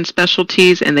for different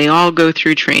specialties, and they all go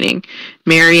through training.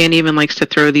 Marianne even likes to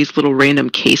throw these little random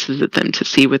cases at them to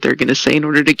see what they're going to say in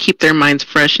order to keep their minds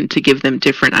fresh and to give them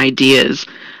different ideas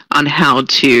on how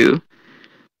to,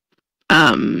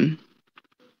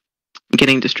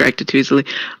 getting distracted too easily,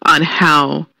 on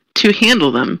how to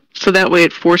handle them. So that way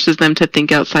it forces them to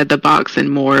think outside the box in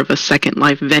more of a Second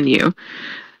Life venue.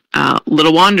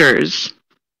 Little Wanderers,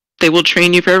 they will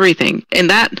train you for everything. And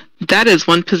that is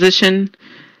one position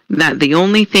that the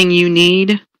only thing you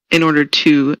need in order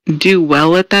to do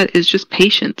well at that is just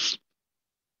patience.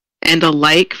 And a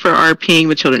like for RPing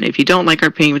with children. If you don't like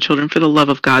RPing with children, for the love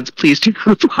of gods, please do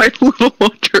not reply to Little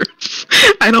Wanderers.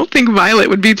 I don't think Violet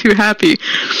would be too happy.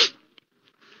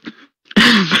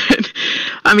 But,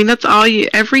 I mean, that's all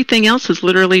everything else is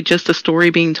literally just a story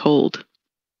being told.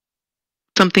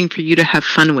 Something for you to have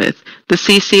fun with. The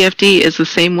CCFD is the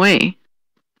same way.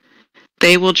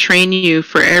 They will train you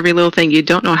for every little thing. You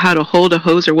don't know how to hold a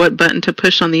hose or what button to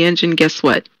push on the engine. Guess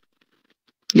what?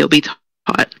 You'll be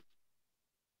taught.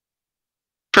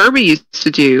 Furby used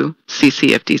to do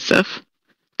CCFD stuff.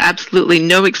 Absolutely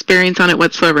no experience on it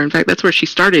whatsoever. In fact, that's where she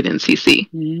started in CC.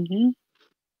 Mm-hmm.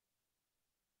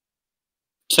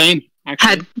 Same, actually.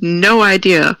 Had no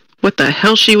idea what the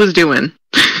hell she was doing.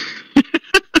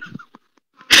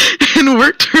 And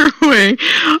worked her way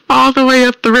all the way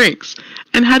up the ranks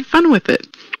and had fun with it.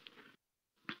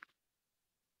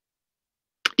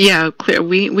 Yeah, clear.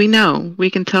 We know. We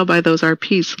can tell by those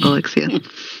RPs, Alexia.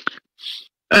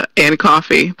 And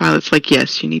coffee. Violet's like,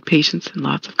 yes, you need patience and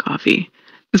lots of coffee.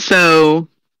 So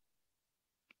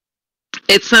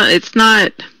it's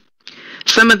not.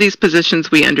 Some of these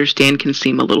positions we understand can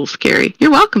seem a little scary.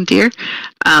 You're welcome, dear.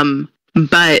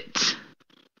 But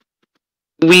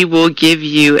we will give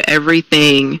you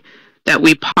everything that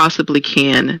we possibly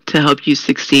can to help you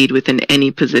succeed within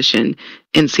any position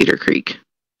in Cedar Creek.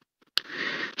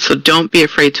 So don't be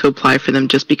afraid to apply for them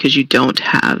just because you don't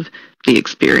have the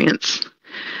experience.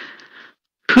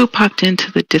 Who popped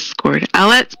into the Discord?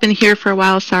 Alette's been here for a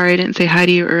while. Sorry I didn't say hi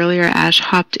to you earlier. Ash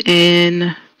hopped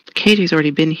in. Katie's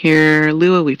already been here.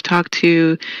 Lua, we've talked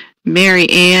to. Mary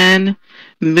Ann.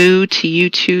 Moo to you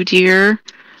too, dear.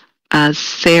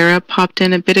 Sarah popped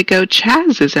in a bit ago.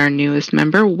 Chaz is our newest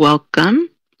member. Welcome.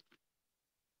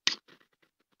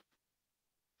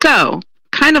 So,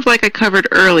 kind of like I covered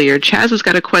earlier, Chaz has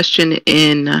got a question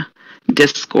in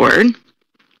Discord.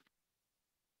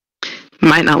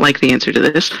 Might not like the answer to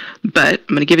this, but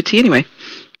I'm going to give it to you anyway.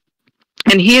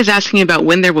 And he is asking about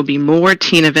when there will be more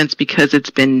teen events because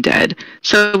it's been dead.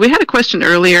 So we had a question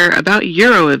earlier about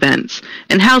Euro events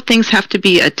and how things have to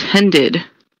be attended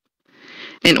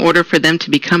in order for them to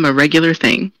become a regular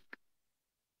thing.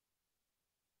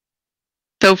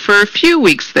 So for a few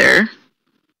weeks there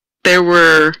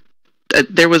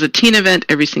was a teen event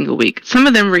every single week. Some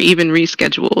of them were even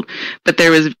rescheduled, but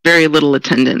there was very little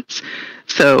attendance.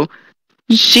 So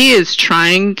she is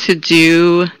trying to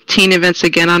do teen events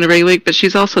again on a regular week, but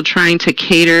she's also trying to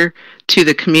cater to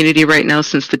the community right now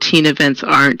since the teen events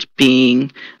aren't being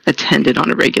attended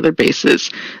on a regular basis.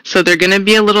 So they're going to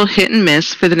be a little hit and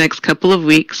miss for the next couple of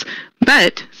weeks.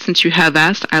 But since you have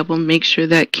asked, I will make sure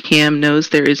that Cam knows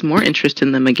there is more interest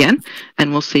in them again,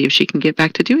 and we'll see if she can get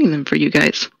back to doing them for you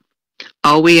guys.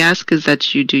 All we ask is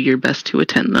that you do your best to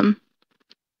attend them.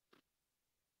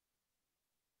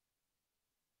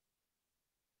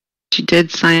 She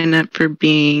did sign up for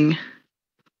being...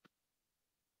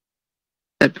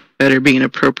 That better be an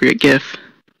appropriate GIF.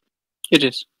 It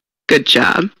is. Good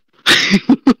job.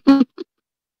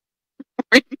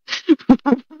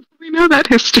 We know that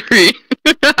history.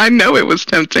 I know it was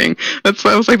tempting. That's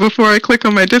why I was like, before I click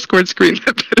on my Discord screen,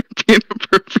 that better be an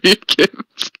appropriate GIF.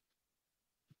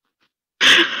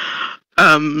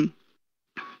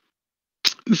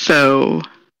 So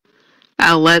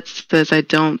Owlette says, I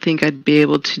don't think I'd be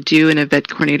able to do an event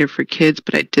coordinator for kids,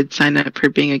 but I did sign up for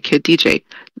being a kid DJ.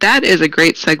 That is a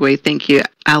great segue. Thank you,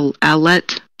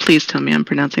 Owlette. Please tell me I'm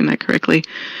pronouncing that correctly.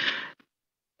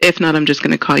 If not, I'm just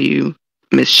going to call you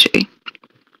Miss Shea.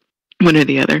 One or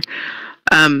the other.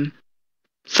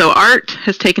 So Art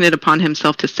has taken it upon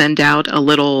himself to send out a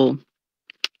little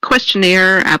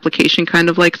questionnaire application kind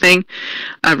of like thing,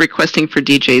 requesting for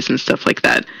DJs and stuff like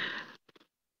that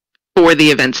for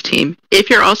the events team. If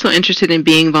you're also interested in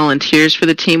being volunteers for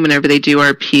the team whenever they do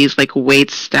RPs like wait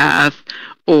staff,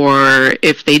 or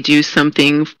if they do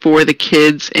something for the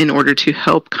kids in order to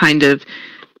help kind of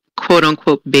quote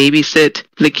unquote babysit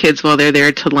the kids while they're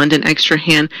there to lend an extra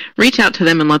hand, reach out to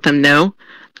them and let them know.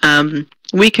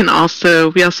 We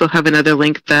also have another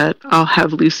link that I'll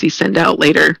have Lucy send out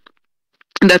later.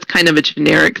 And that's kind of a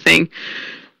generic thing.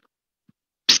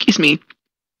 Excuse me.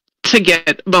 To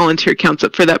get volunteer counts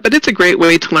up for that. But it's a great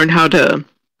way to learn how to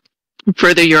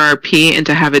further your RP and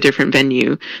to have a different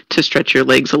venue to stretch your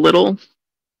legs a little.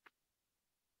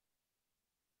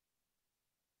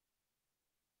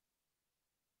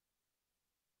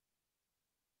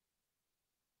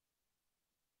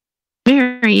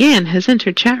 Marianne has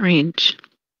entered chat range.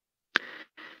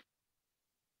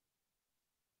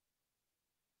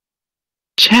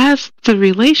 Chaz, the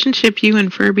relationship you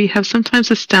and Furby have sometimes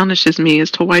astonishes me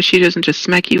as to why she doesn't just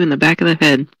smack you in the back of the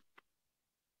head.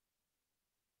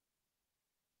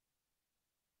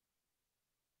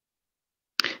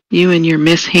 You and your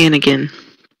Miss Hannigan.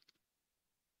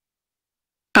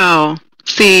 Oh,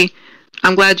 see,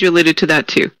 I'm glad you alluded to that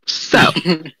too. So,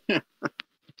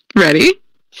 ready?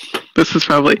 This is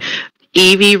probably...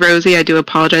 Evie, Rosie, I do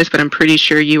apologize, but I'm pretty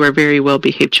sure you are very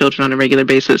well-behaved children on a regular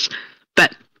basis.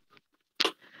 But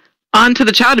on to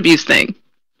the child abuse thing.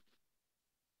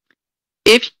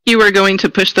 If you are going to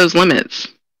push those limits,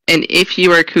 and if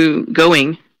you are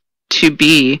going to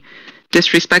be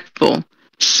disrespectful,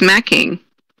 smacking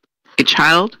a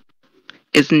child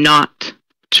is not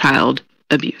child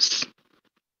abuse.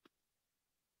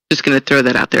 Just going to throw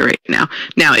that out there right now.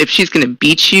 Now, if she's going to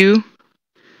beat you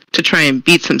to try and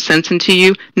beat some sense into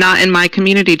you, not in my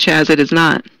community, Chaz, it is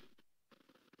not.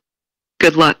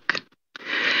 Good luck.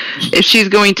 If she's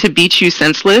going to beat you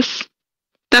senseless,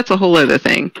 that's a whole other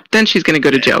thing. Then she's going to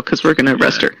go to jail because we're going to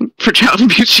arrest her for child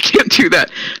abuse. She can't do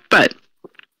that. But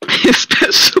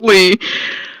especially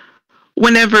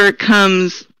whenever it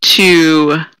comes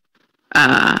to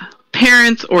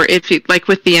parents, or if you, like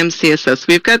with the MCSO,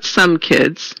 we've got some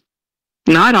kids,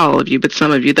 not all of you, but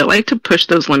some of you, that like to push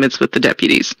those limits with the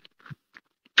deputies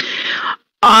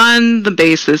on the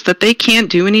basis that they can't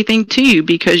do anything to you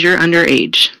because you're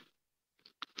underage.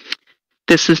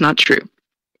 This is not true.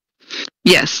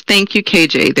 Yes, thank you,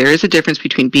 KJ. There is a difference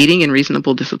between beating and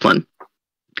reasonable discipline.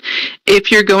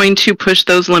 If you're going to push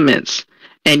those limits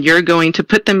and you're going to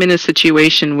put them in a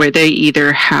situation where they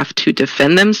either have to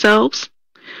defend themselves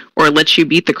or let you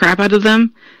beat the crap out of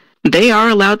them, they are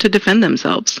allowed to defend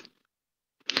themselves.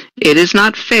 It is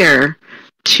not fair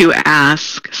to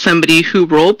ask somebody who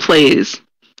role plays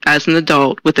as an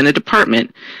adult within a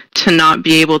department to not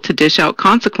be able to dish out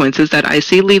consequences that I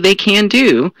see they can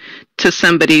do to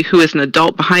somebody who is an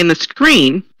adult behind the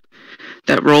screen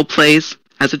that role plays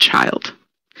as a child.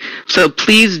 So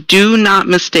please do not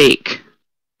mistake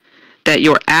that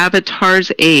your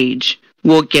avatar's age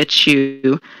will get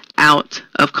you out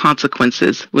of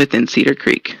consequences within Cedar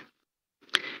Creek,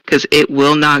 because it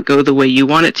will not go the way you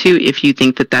want it to if you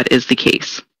think that that is the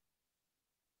case.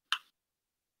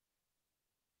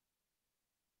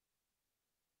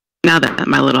 Now that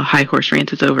my little high horse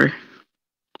rant is over,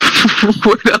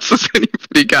 what else has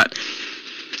anybody got?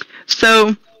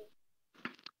 So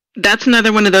that's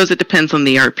another one of those. It depends on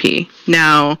the RP.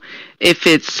 Now, if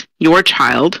it's your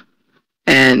child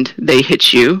and they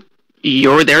hit you,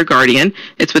 you're their guardian.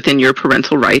 It's within your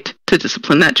parental right to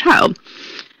discipline that child.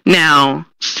 Now,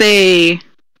 say,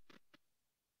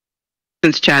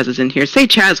 since Chaz is in here, say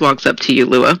Chaz walks up to you,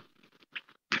 Lua,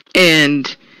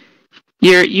 and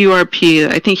your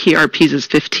URP, I think he RPs is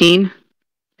 15.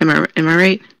 Am I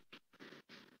right?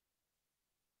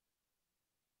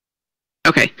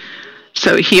 Okay.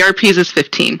 So he RPs is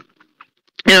 15.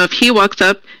 You know, if he walks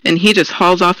up and he just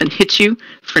hauls off and hits you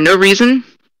for no reason,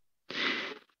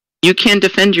 you can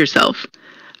defend yourself.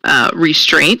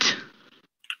 Restraint,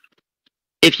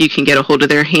 if you can get a hold of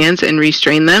their hands and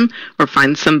restrain them, or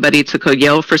find somebody to go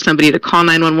yell for somebody to call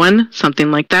 911,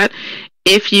 something like that.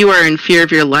 If you are in fear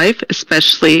of your life,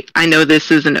 especially, I know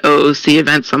this is an OOC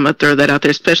event, so I'm going to throw that out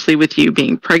there, especially with you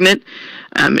being pregnant,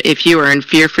 If you are in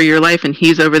fear for your life and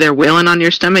he's over there wailing on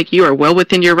your stomach, you are well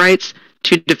within your rights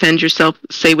to defend yourself,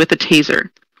 say with a taser.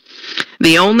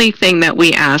 The only thing that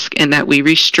we ask and that we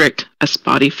restrict a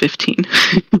spotty 15,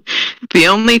 the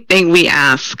only thing we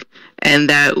ask and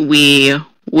that we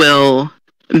will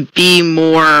be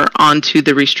more onto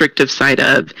the restrictive side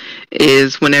of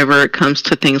is whenever it comes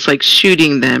to things like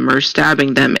shooting them or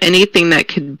stabbing them, anything that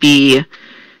could be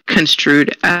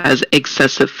construed as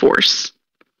excessive force.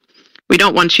 We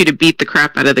don't want you to beat the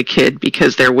crap out of the kid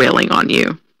because they're wailing on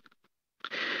you.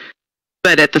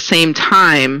 But at the same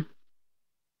time,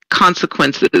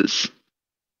 consequences,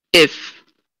 if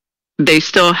they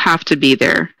still have to be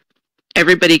there.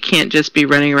 Everybody can't just be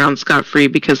running around scot-free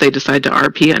because they decide to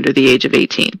RP under the age of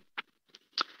 18.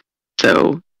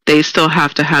 So they still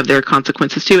have to have their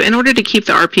consequences too in order to keep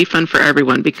the RP fun for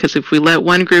everyone, because if we let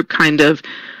one group kind of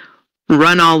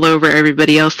run all over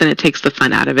everybody else, then it takes the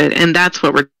fun out of it. And that's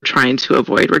what we're trying to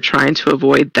avoid. We're trying to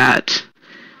avoid that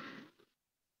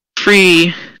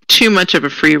too much of a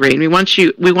free reign. We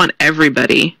want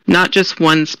everybody, not just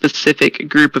one specific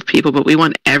group of people, but we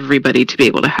want everybody to be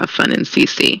able to have fun in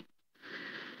CC.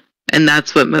 And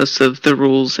that's what most of the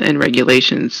rules and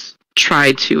regulations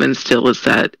try to instill, is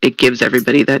that it gives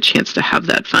everybody that chance to have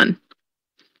that fun.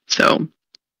 So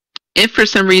if for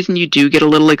some reason you do get a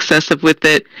little excessive with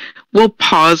it, we'll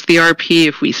pause the RP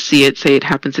if we see it, say it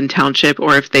happens in Township,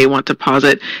 or if they want to pause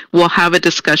it, we'll have a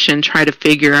discussion, try to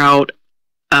figure out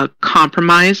a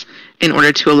compromise in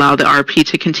order to allow the RP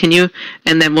to continue,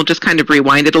 and then we'll just kind of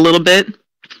rewind it a little bit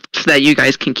so that you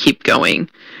guys can keep going,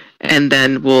 and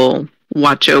then we'll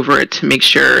watch over it to make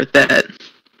sure that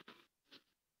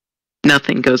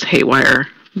nothing goes haywire.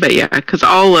 But yeah, because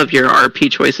all of your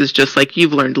RP choices, just like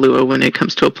you've learned, Lua, when it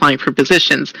comes to applying for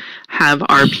positions, have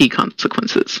RP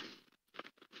consequences.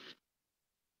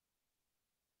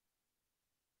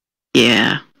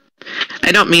 Yeah.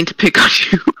 I don't mean to pick on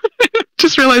you.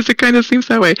 Just realized it kind of seems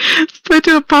that way. So I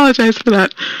do apologize for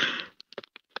that.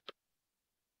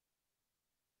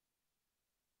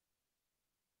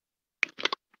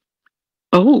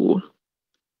 Oh.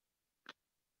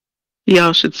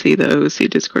 Y'all should see the OC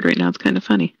Discord right now. It's kind of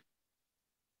funny.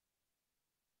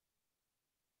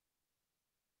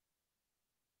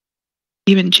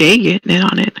 Even Jay getting in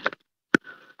on it.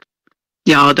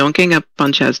 Y'all, don't gang up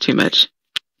on Chaz too much.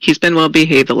 He's been well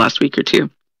behaved the last week or two.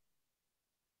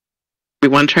 We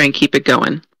want to try and keep it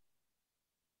going.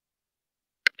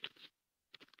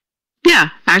 Yeah,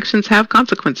 actions have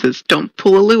consequences. Don't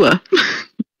pull a Lua.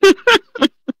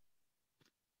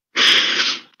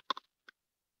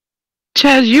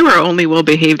 Chaz, you are only well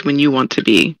behaved when you want to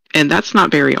be, and that's not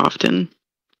very often.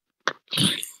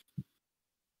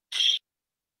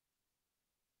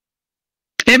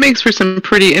 It makes for some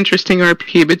pretty interesting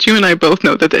RP, but you and I both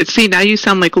know that. See, now you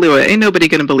sound like Lua. Ain't nobody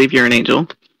gonna believe you're an angel.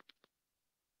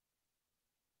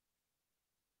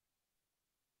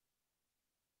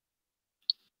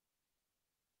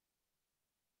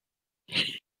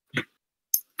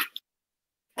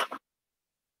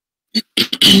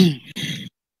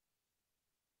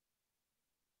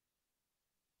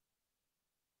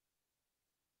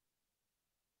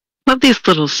 Love these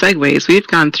little segues. We've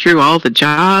gone through all the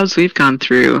jobs. We've gone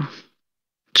through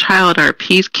child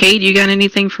RPs. Kate, you got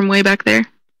anything from way back there?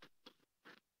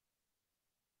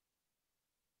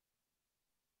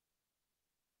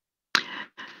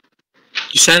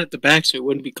 You sat at the back so it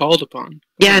wouldn't be called upon.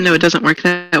 Yeah, no, it doesn't work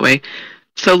that way.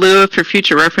 So, Lua, for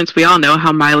future reference, we all know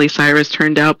how Miley Cyrus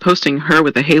turned out. Posting her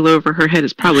with a halo over her head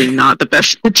is probably not the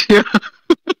best idea.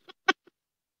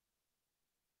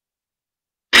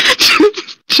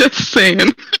 Just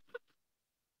saying.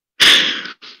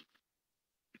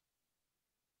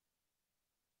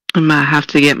 I might have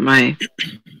to get my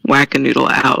whack-a-noodle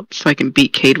out so I can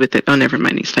beat Cade with it. Oh, never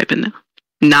mind. He's typing now.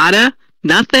 Nada?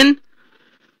 Nothing?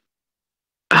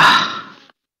 I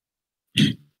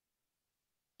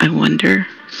wonder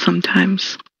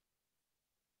sometimes.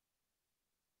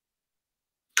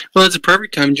 Well, it's a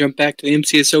perfect time to jump back to the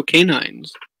MCSO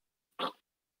canines.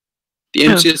 The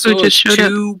MCSO has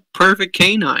two perfect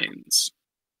canines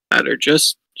that are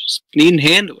just needing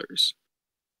handlers.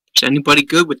 Is anybody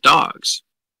good with dogs?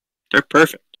 They're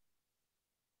perfect.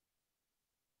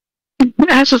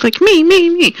 Ash was like,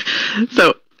 me.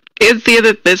 So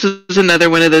this is another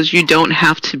one of those, you don't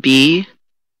have to be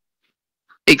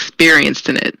experienced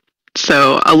in it.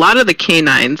 So a lot of the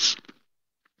canines,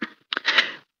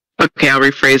 okay, I'll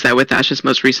rephrase that with Ash's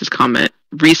most recent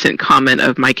comment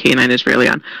of my canine is rarely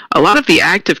on. A lot of the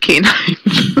active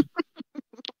canines,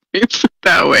 it's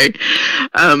that way,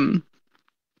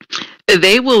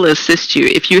 They will assist you.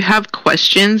 If you have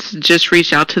questions, just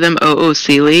reach out to them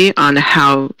OOCly on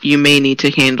how you may need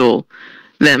to handle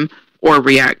them or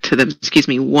react to them. Excuse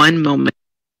me, one moment.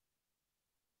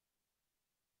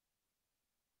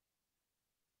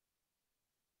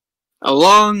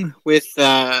 Along with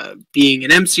being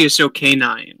an MCSO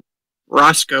K9,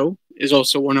 Roscoe is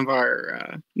also one of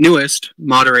our newest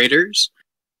moderators.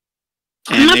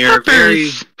 And they are very,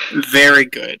 very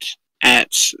good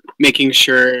at making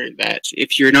sure that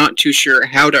if you're not too sure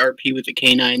how to RP with the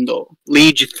K9, they'll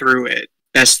lead you through it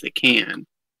best they can.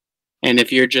 And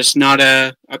if you're just not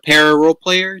a para role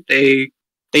player, they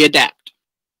adapt.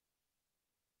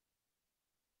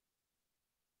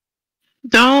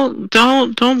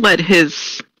 Don't let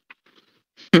his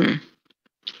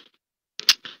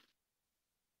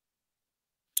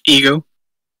Ego?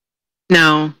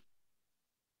 No.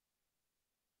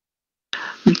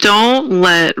 Don't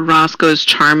let Roscoe's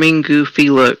charming, goofy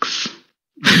looks.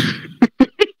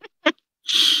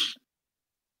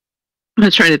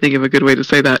 I'm trying to think of a good way to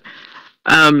say that.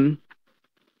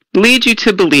 Lead you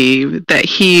to believe that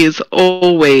he is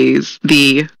always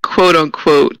the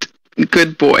quote-unquote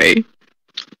good boy.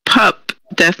 Pup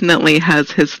definitely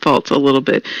has his faults a little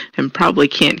bit and probably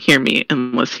can't hear me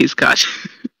unless he's got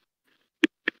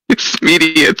his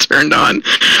media turned on.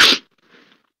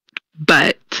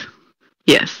 But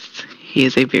yes, he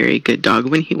is a very good dog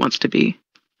when he wants to be.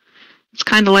 It's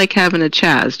kind of like having a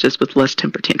Chaz, just with less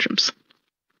temper tantrums.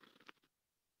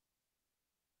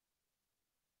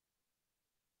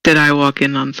 Did I walk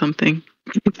in on something?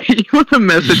 You want to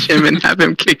message him and have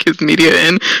him kick his media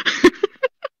in?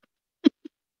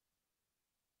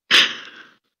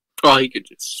 Oh, he could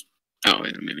just... Oh,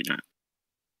 yeah, maybe not.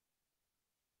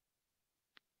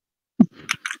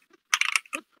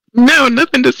 No,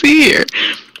 nothing to see here.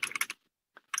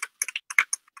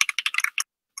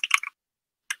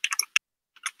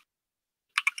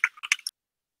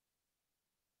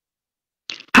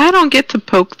 I don't get to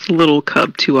poke the little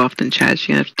cub too often, Chaz.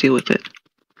 You have to deal with it.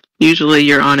 Usually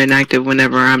you're on inactive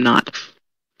whenever I'm not.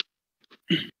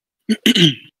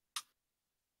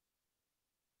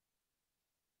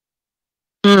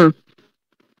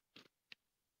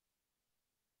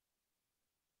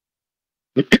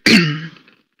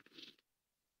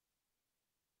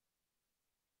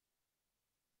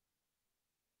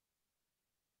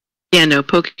 Yeah, no,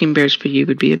 poking bears for you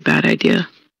would be a bad idea.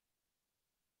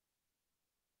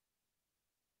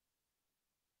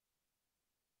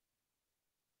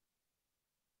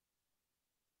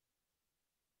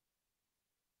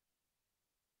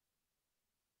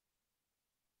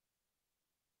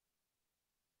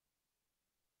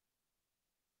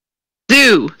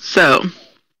 So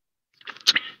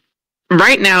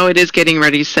right now it is getting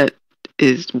ready set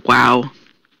is wow.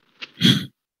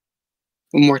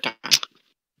 One more time.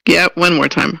 Yeah, one more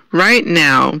time. Right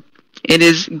now it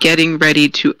is getting ready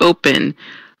to open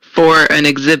for an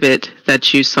exhibit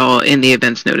that you saw in the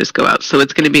events notice go out. So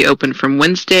it's going to be open from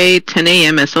Wednesday 10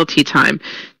 a.m. SLT time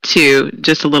to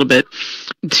just a little bit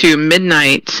to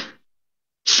midnight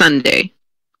Sunday.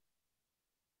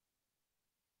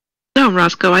 No,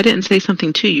 Roscoe, I didn't say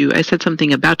something to you. I said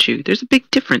something about you. There's a big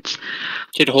difference.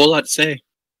 You had a whole lot to say.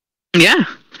 Yeah.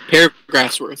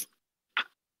 Paragraphs worth.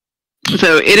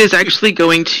 So it is actually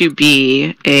going to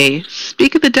be a...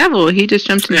 Speak of the devil, he just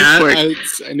jumped in Discord.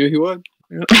 I knew he would.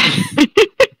 Yeah.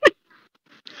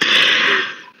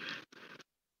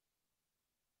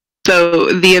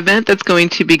 So the event that's going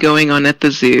to be going on at the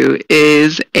zoo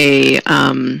is a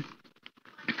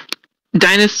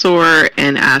dinosaur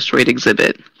and asteroid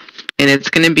exhibit. And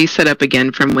it's going to be set up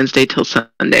again from Wednesday till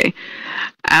Sunday.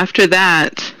 After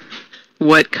that,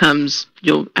 what comes,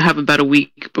 you'll have about a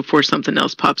week before something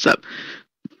else pops up.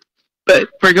 But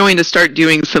we're going to start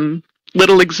doing some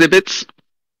little exhibits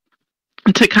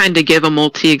to kind of give a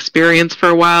multi-experience for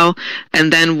a while,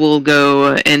 and then we'll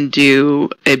go and do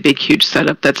a big, huge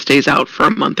setup that stays out for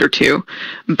a month or two.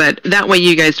 But that way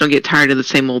you guys don't get tired of the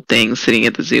same old thing sitting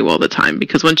at the zoo all the time,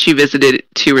 because once you visit it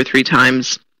 2 or 3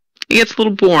 times, it gets a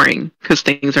little boring because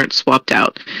things aren't swapped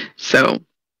out. So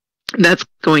that's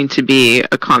going to be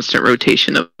a constant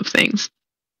rotation of things.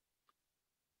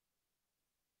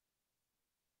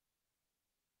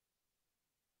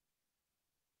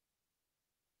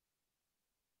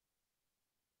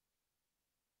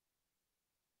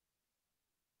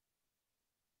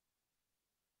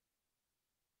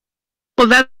 Well,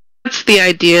 that's the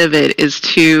idea of it, is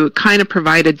to kind of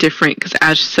provide a different, because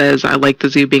Ash says, I like the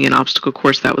zoo being an obstacle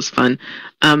course. That was fun.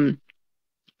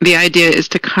 The idea is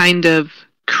to kind of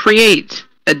create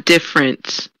a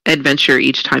different adventure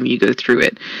each time you go through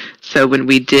it. So when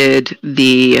we did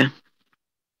the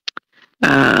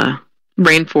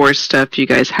rainforest stuff, you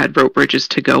guys had rope bridges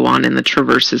to go on and the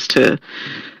traverses to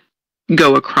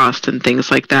go across and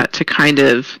things like that to kind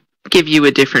of give you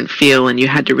a different feel, and you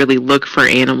had to really look for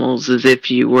animals as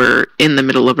if you were in the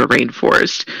middle of a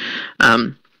rainforest.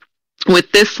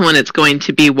 With this one, it's going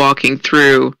to be walking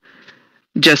through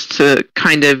just to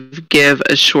kind of give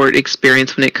a short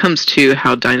experience when it comes to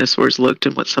how dinosaurs looked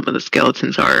and what some of the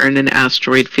skeletons are in an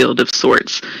asteroid field of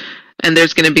sorts. And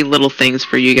there's going to be little things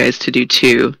for you guys to do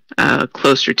too,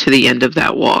 closer to the end of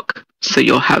that walk. So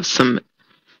you'll have some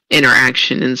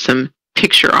interaction and some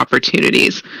picture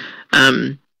opportunities.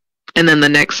 And then the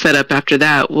next setup after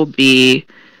that will be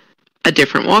a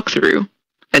different walkthrough,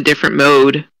 a different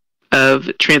mode of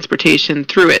transportation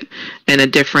through it, and a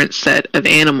different set of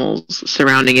animals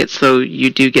surrounding it. So you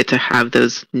do get to have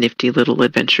those nifty little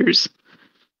adventures.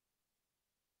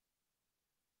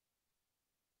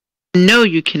 No,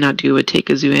 you cannot do a take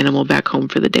a zoo animal back home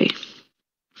for the day.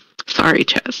 Sorry,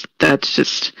 Chaz. That's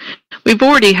just... We've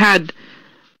already had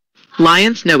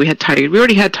lions. No, we had tigers. We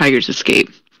already had tigers escape.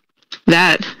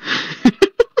 That...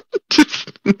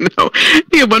 just, no. I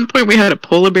think at one point we had a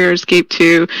polar bear escape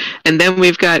too, and then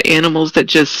we've got animals that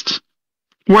just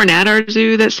weren't at our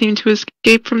zoo that seemed to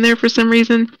escape from there for some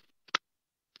reason.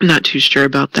 I'm not too sure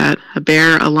about that. A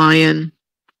bear, a lion.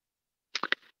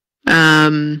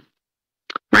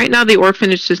 Right now, the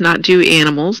orphanage does not do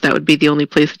animals. That would be the only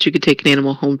place that you could take an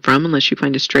animal home from, unless you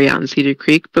find a stray out in Cedar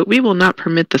Creek. But we will not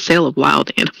permit the sale of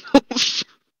wild animals.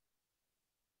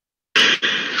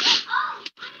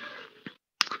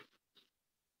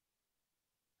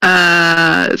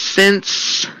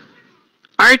 Since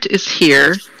Art is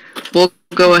here, we'll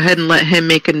go ahead and let him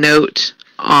make a note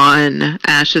on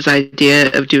Ash's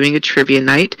idea of doing a trivia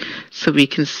night, so we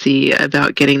can see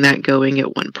about getting that going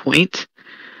at one point.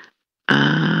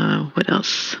 What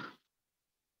else?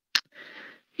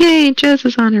 Yay, Jess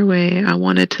is on her way. I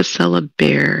wanted to sell a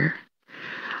bear.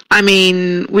 I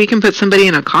mean, we can put somebody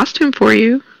in a costume for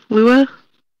you, Lua.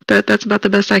 That's about the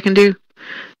best I can do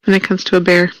when it comes to a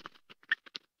bear.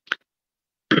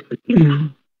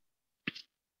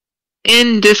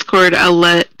 In Discord,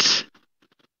 Alette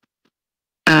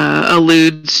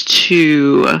alludes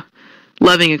to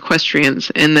loving equestrians,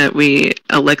 and that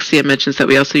Alexia mentions that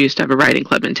we also used to have a riding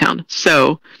club in town.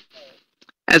 So,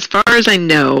 as far as I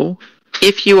know,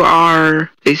 if you are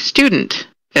a student,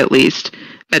 at least,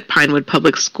 at Pinewood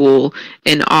Public School,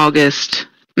 in August,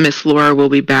 Miss Laura will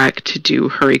be back to do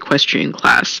her equestrian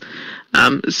class.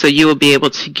 So you will be able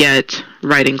to get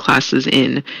riding classes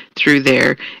in through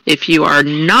there. If you are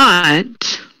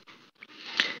not,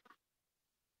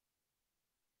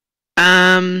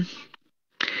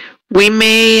 we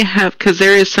may have, because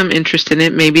there is some interest in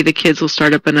it, maybe the kids will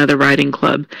start up another riding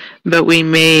club, but we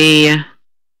may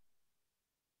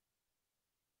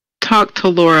talk to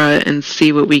Laura and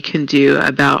see what we can do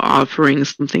about offering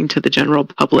something to the general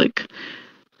public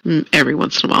every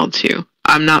once in a while too.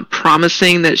 I'm not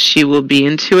promising that she will be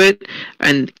into it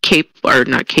and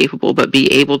not capable, but be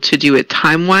able to do it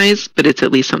time-wise, but it's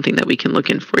at least something that we can look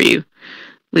in for you.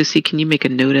 Lucy, can you make a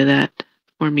note of that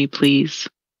for me, please?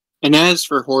 And as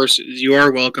for horses, you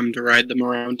are welcome to ride them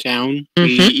around town.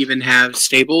 Mm-hmm. We even have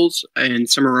stables in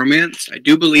Summer Romance. I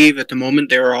do believe at the moment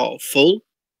they're all full.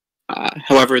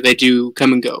 However, they do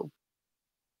come and go.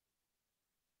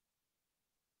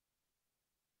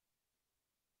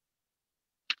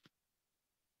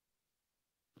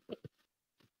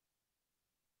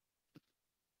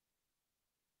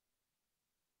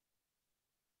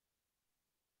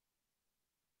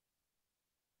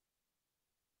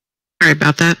 Sorry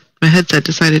about that. My headset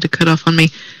decided to cut off on me.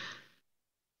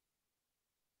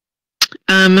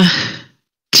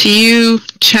 To you,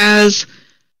 Chaz,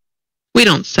 we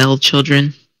don't sell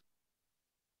children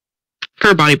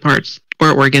for body parts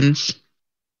or organs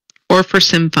or for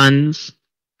sim funds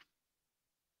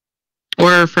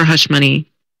or for hush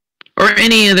money or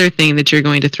any other thing that you're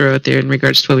going to throw out there in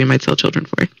regards to what we might sell children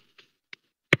for.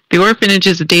 The orphanage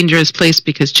is a dangerous place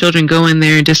because children go in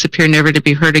there and disappear never to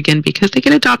be heard again because they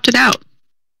get adopted out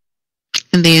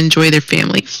and they enjoy their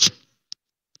families.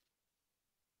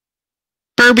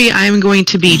 Furby, I'm going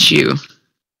to beat you.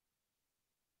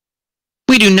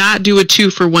 We do not do a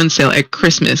 2-for-1 sale at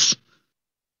Christmas.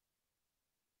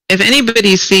 If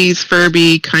anybody sees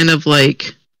Furby kind of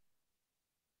like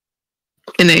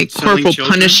in a corporal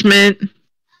punishment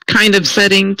kind of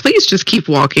setting, please just keep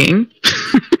walking.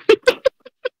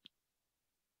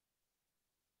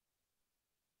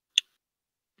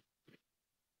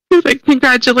 Like,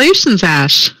 congratulations,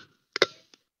 Ash.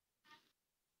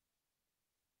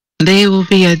 They will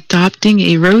be adopting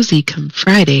a Rosie come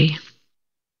Friday.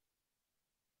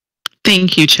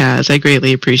 Thank you, Chaz. I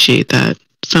greatly appreciate that.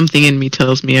 Something in me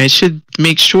tells me I should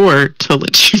make sure to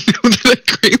let you know that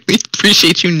I greatly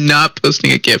appreciate you not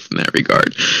posting a GIF in that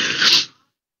regard.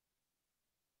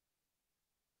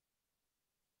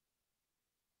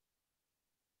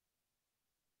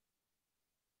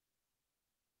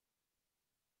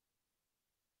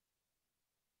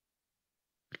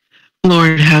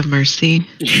 Lord have mercy.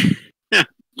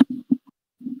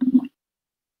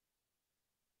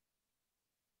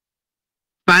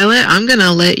 Violet, I'm going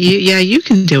to let you... Yeah, you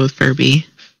can deal with Furby.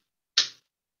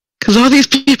 Because all these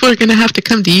people are going to have to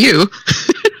come to you.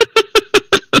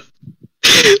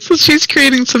 So she's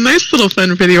creating some nice little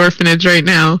fun for the orphanage right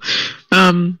now.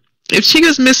 If she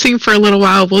goes missing for a little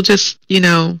while, we'll just,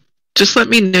 just let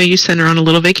me know you send her on a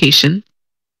little vacation.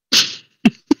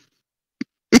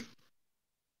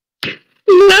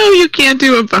 No, you can't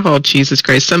do it. Oh, Jesus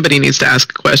Christ. Somebody needs to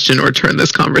ask a question or turn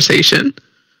this conversation.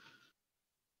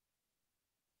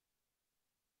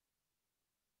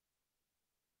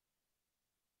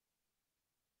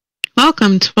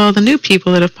 Welcome to all the new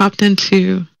people that have popped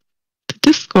into the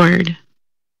Discord.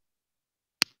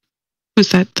 Who's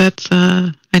that? That's,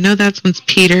 I know that one's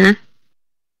Peter.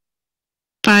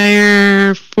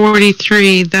 Fire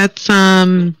 43. That's,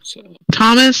 Thomas?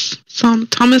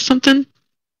 Thomas something?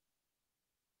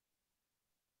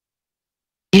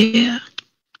 Yeah.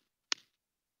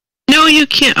 No, you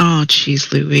can't. Oh,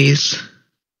 jeez, Louise.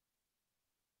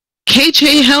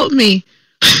 KJ, help me.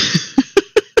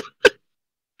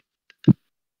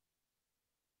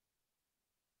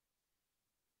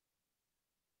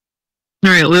 All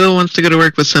right, Lila wants to go to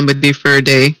work with somebody for a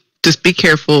day. Just be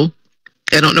careful.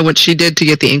 I don't know what she did to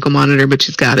get the ankle monitor, but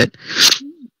she's got it.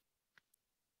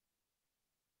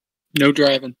 No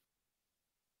driving.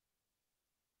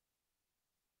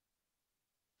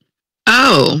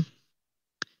 Oh.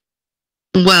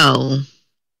 Well.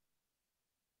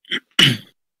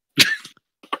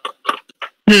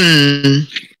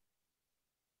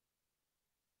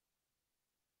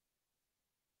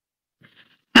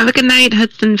 Have a good night,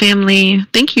 Hudson family.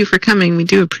 Thank you for coming. We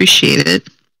do appreciate it.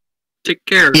 Take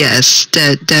care. Yes,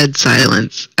 dead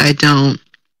silence. I don't.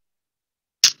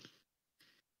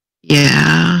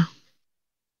 Yeah.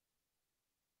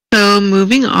 So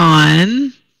moving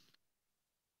on.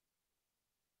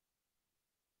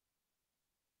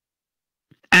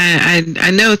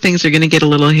 I know things are going to get a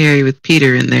little hairy with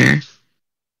Peter in there.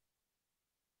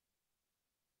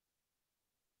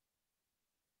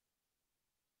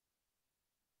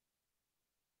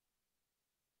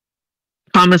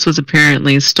 Thomas was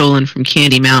apparently stolen from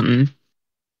Candy Mountain.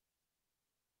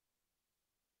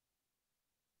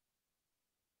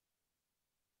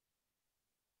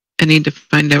 I need to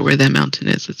find out where that mountain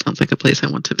is. It sounds like a place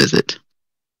I want to visit.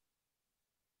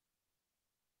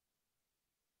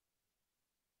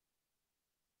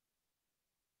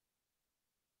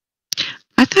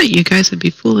 I thought you guys would be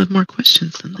full of more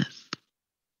questions than this.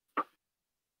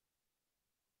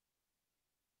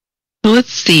 So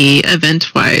let's see,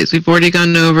 event-wise. We've already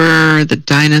gone over the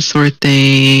dinosaur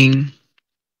thing.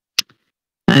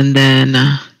 And then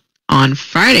on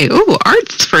Friday,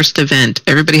 Art's first event.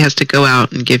 Everybody has to go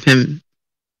out and give him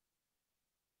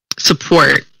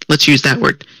support. Let's use that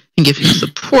word. And give him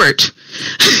support.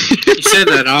 You said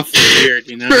that awfully weird,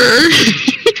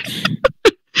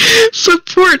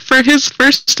 Support for his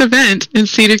first event in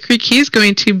Cedar Creek. He's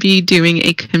going to be doing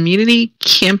a community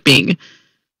camping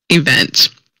event.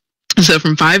 So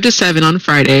from 5 to 7 on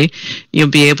Friday, you'll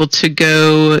be able to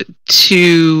go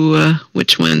to,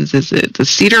 which ones is it? The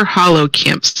Cedar Hollow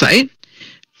campsite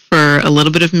for a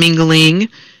little bit of mingling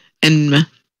and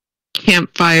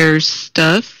campfire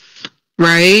stuff,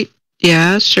 right?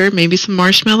 Yeah, sure. Maybe some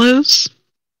marshmallows.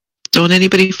 Don't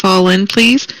anybody fall in,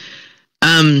 please.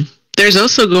 There's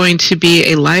also going to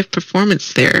be a live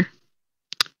performance there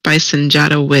by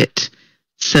Sanjata Witt.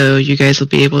 So you guys will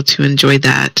be able to enjoy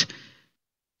that.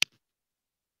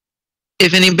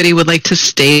 If anybody would like to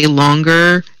stay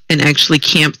longer and actually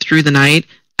camp through the night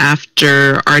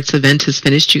after Art's event is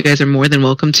finished, you guys are more than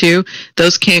welcome to.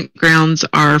 Those campgrounds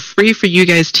are free for you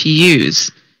guys to use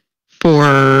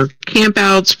for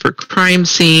campouts, for crime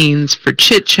scenes, for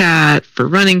chit-chat, for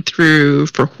running through,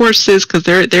 for horses, because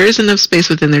there is enough space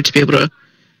within there to be able to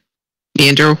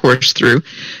meander a horse through.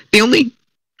 The only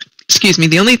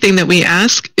thing that we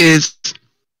ask is,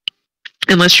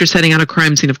 unless you're setting out a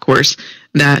crime scene, of course,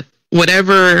 that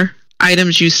whatever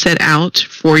items you set out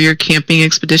for your camping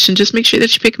expedition, just make sure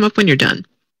that you pick them up when you're done.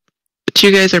 But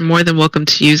you guys are more than welcome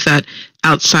to use that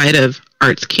outside of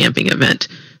Art's camping event.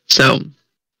 So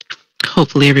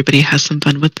hopefully everybody has some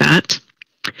fun with that.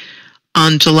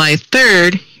 On July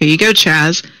 3rd, here you go,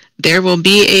 Chaz, there will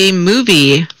be a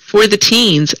movie for the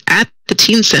teens at the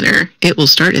Teen Center. It will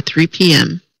start at 3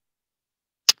 p.m.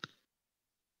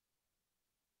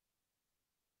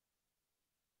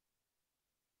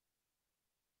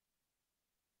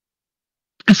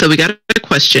 So we got a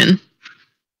question.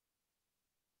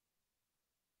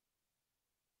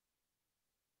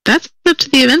 That's up to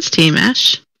the events team,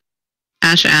 Ash.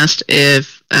 Ash asked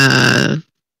if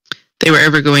they were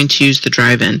ever going to use the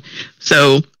drive-in.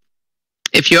 So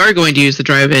if you are going to use the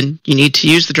drive-in, you need to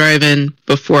use the drive-in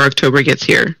before October gets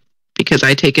here, because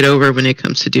I take it over when it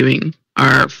comes to doing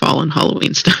our fall and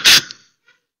Halloween stuff.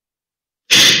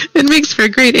 It makes for a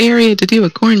great area to do a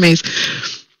corn maze.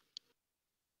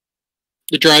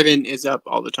 The drive-in is up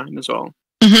all the time as well.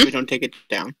 Mm-hmm. We don't take it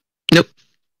down. Nope.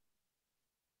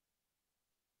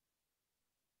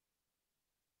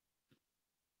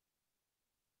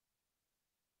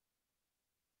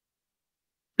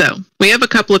 So we have a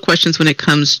couple of questions when it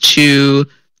comes to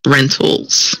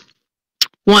rentals.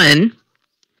 One,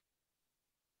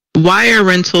 why are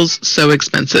rentals so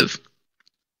expensive?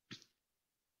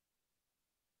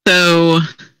 So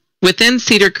within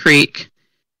Cedar Creek,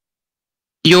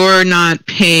 you're not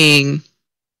paying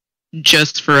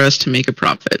just for us to make a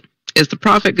profit. Is the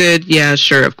profit good? Yeah,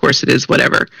 sure, of course it is,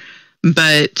 whatever.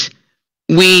 But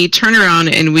we turn around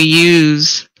and we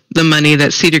use the money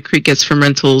that Cedar Creek gets from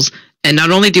rentals, and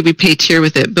not only do we pay tier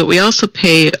with it, but we also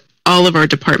pay all of our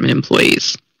department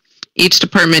employees. Each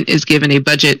department is given a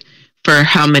budget for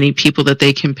how many people that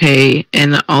they can pay,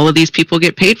 and all of these people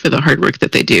get paid for the hard work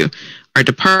that they do. Our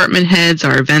department heads,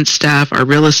 our event staff, our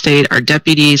real estate, our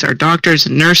deputies, our doctors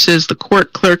and nurses, the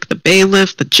court clerk, the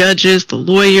bailiff, the judges, the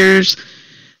lawyers,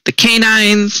 the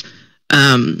canines,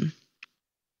 the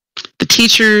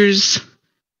teachers,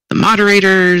 the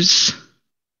moderators.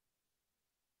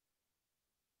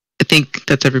 I think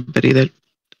that's everybody. That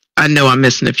I know I'm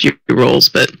missing a few roles,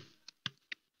 but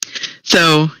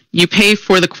so you pay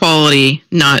for the quality,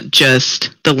 not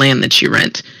just the land that you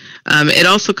rent. It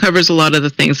also covers a lot of the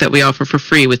things that we offer for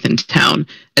free within town,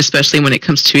 especially when it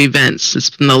comes to events. It's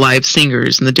from the live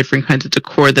singers and the different kinds of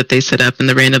decor that they set up and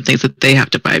the random things that they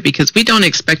have to buy, because we don't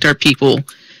expect our people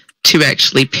to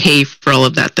actually pay for all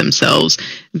of that themselves.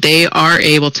 They are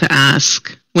able to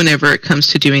ask whenever it comes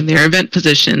to doing their event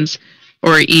positions,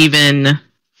 or even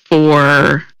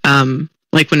for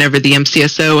like whenever the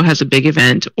MCSO has a big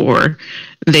event or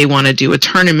they want to do a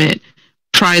tournament,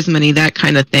 prize money, that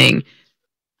kind of thing.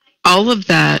 All of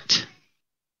that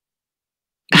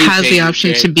has the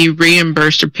option to be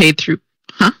reimbursed or paid through.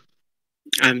 Huh?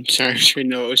 I'm sorry, I'm sure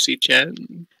no OC chat.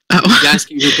 Oh. He's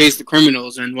asking who pays the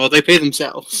criminals, and well, they pay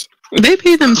themselves. They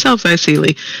pay themselves, I see,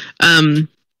 Lee.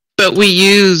 But we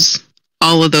use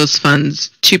all of those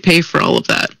funds to pay for all of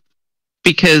that,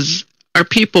 because our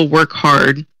people work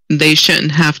hard. They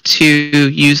shouldn't have to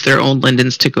use their own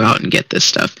lindens to go out and get this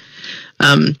stuff.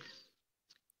 The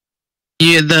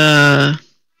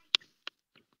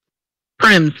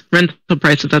Prims, rental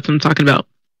prices, that's what I'm talking about,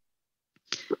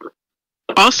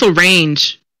 also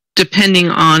range depending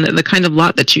on the kind of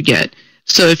lot that you get.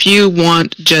 So if you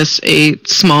want just a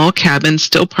small cabin,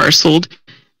 still parceled,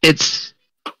 it's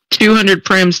 200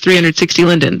 Prims, 360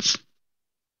 lindens.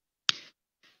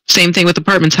 Same thing with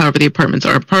apartments. However, the apartments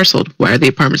are parceled. Why are the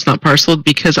apartments not parceled?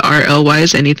 Because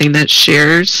RL-wise, anything that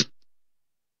shares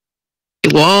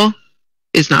a wall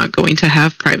is not going to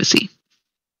have privacy.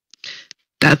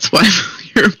 That's why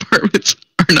your apartments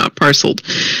are not parceled.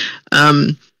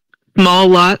 Small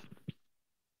lot,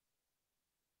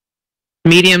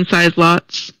 medium-sized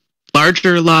lots,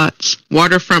 larger lots,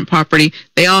 waterfront property,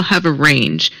 they all have a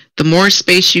range. The more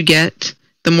space you get,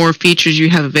 the more features you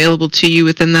have available to you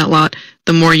within that lot,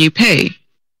 the more you pay.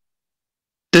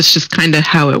 That's just kind of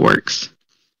how it works.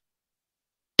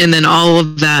 And then all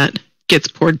of that gets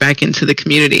poured back into the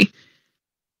community.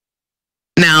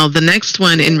 Now, the next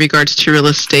one in regards to real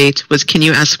estate was, can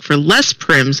you ask for less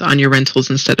prims on your rentals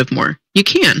instead of more? You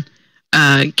can.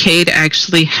 Cade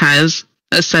actually has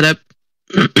a setup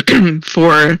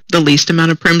for the least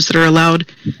amount of prims that are allowed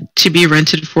to be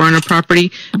rented for on a property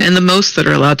and the most that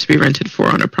are allowed to be rented for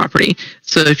on a property.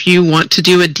 So if you want to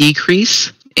do a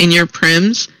decrease in your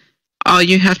prims, all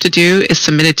you have to do is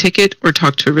submit a ticket or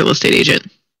talk to a real estate agent,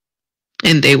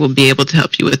 and they will be able to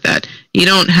help you with that. You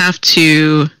don't have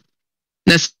to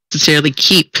necessarily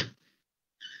keep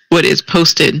what is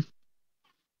posted.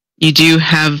 You do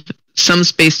have some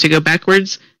space to go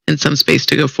backwards and some space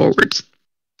to go forwards.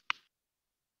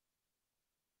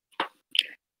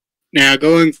 Now,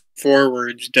 going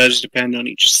forwards does depend on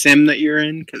each sim that you're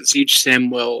in, because each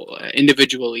sim will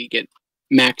individually get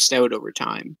maxed out over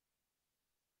time.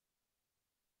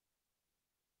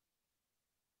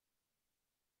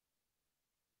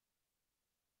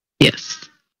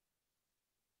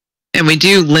 And we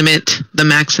do limit the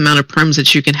max amount of prims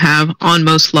that you can have on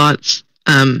most lots.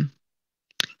 And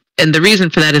the reason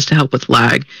for that is to help with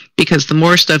lag, because the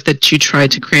more stuff that you try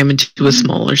to cram into a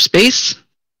smaller space,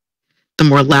 the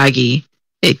more laggy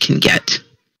it can get.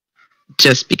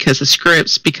 Just because of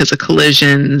scripts, because of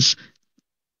collisions,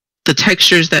 the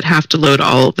textures that have to load,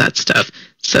 all of that stuff.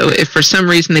 So if for some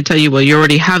reason they tell you, well, you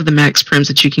already have the max prims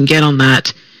that you can get on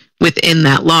that within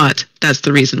that lot, that's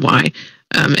the reason why.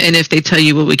 And if they tell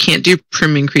you, well, we can't do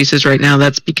prim increases right now,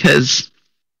 that's because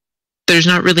there's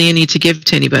not really any to give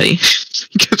to anybody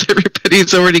because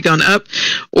everybody's already gone up,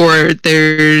 or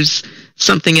there's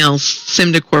something else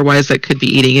sim decor wise that could be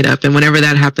eating it up. And whenever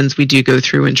that happens, we do go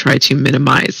through and try to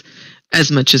minimize as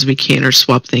much as we can or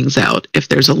swap things out if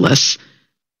there's a less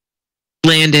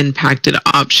land impacted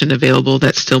option available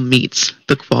that still meets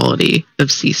the quality of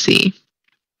CC.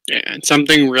 Yeah, and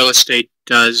something real estate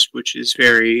does, which is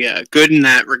very good in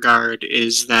that regard,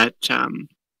 is that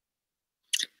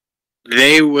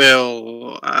they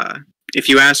will, if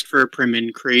you ask for a prim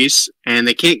increase and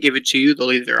they can't give it to you,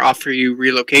 they'll either offer you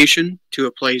relocation to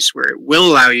a place where it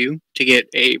will allow you to get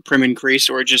a prim increase,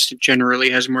 or just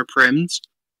generally has more prims,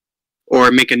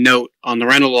 or make a note on the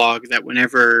rental log that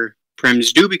whenever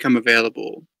prims do become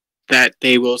available, that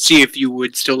they will see if you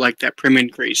would still like that prim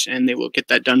increase, and they will get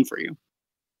that done for you.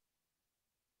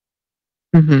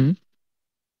 Mm-hmm.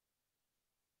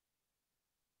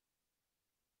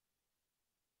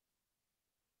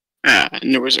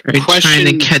 And there was a question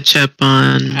trying to catch up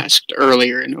on asked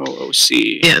earlier in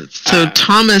OOC. Yeah, so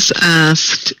Thomas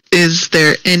asked, is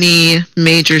there any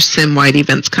major sim-wide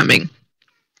events coming?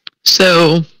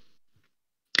 So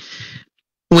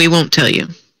we won't tell you.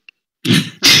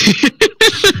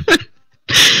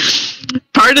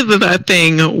 Part of that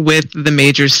thing with the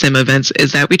major sim events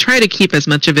is that we try to keep as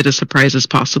much of it a surprise as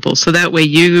possible, so that way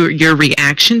your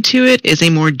reaction to it is a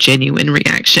more genuine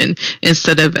reaction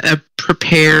instead of a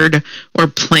prepared or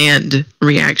planned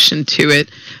reaction to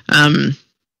it.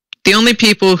 The only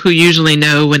people who usually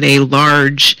know when a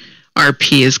large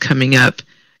RP is coming up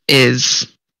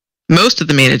is most of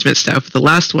the management staff. The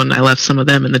last one, I left some of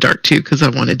them in the dark too because I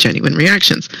wanted genuine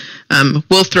reactions.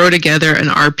 We'll throw together an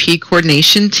RP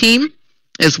coordination team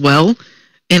as well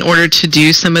in order to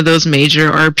do some of those major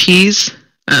RPs.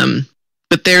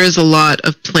 But there is a lot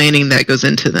of planning that goes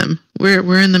into them.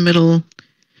 We're in the middle.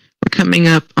 We're coming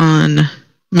up on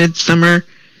midsummer.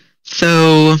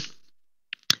 So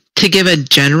to give a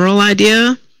general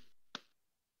idea,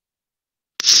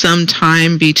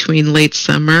 sometime between late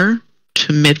summer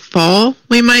to mid-fall,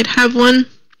 we might have one.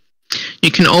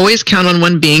 You can always count on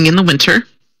one being in the winter,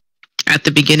 at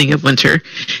the beginning of winter,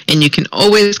 and you can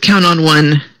always count on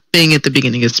one being at the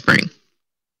beginning of spring.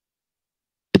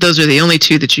 But those are the only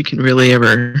two that you can really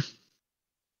ever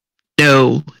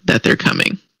know that they're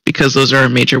coming, because those are our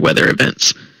major weather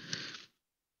events.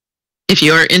 If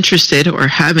you are interested or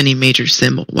have any major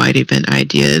sim-wide event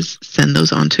ideas, send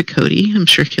those on to Cody. I'm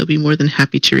sure he'll be more than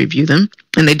happy to review them.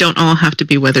 And they don't all have to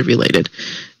be weather related.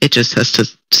 It just has to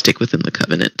stick within the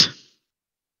covenant.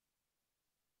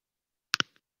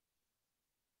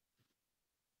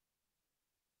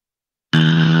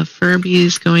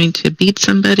 Furby's going to beat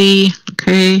somebody.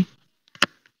 Okay.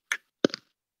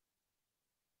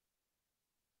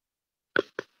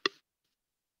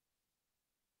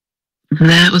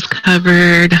 That was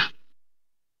covered.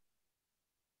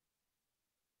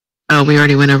 Oh, we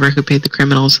already went over who paid the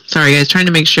criminals. Sorry, guys. Trying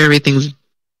to make sure everything's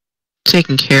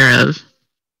taken care of.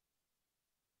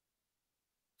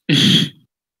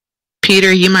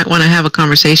 Peter, you might want to have a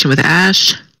conversation with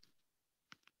Ash.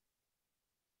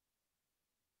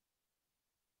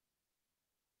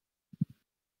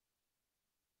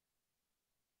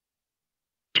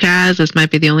 Chaz, this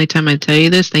might be the only time I tell you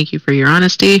this. Thank you for your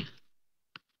honesty.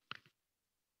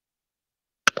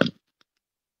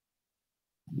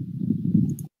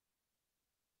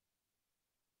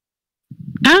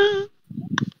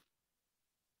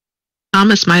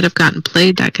 Thomas might have gotten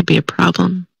played. That could be a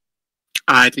problem.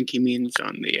 I think he means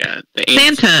on the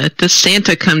Santa. Does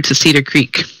Santa come to Cedar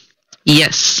Creek?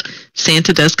 Yes,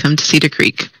 Santa does come to Cedar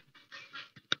Creek.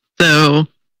 So,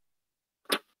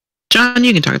 John,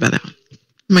 you can talk about that one.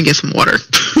 I'm gonna get some water.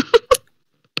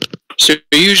 So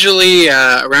usually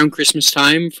around Christmas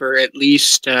time, for at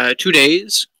least 2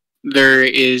 days, there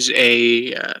is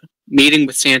a meeting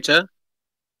with Santa.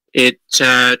 It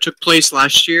took place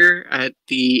last year at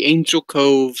the Angel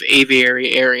Cove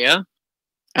Aviary area.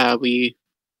 We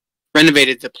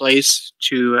renovated the place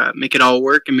to make it all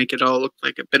work and make it all look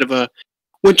like a bit of a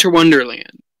winter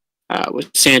wonderland,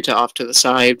 with Santa off to the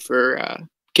side for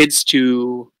kids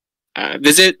to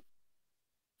visit,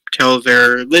 tell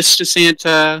their list to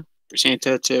Santa, for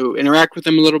Santa to interact with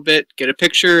them a little bit, get a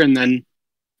picture, and then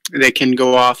they can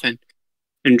go off and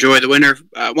enjoy the winter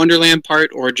Wonderland part,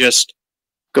 or just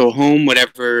go home,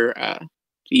 whatever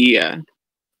the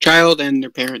child and their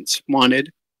parents wanted.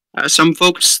 Some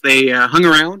folks, they hung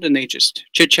around and they just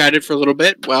chit-chatted for a little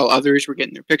bit, while others were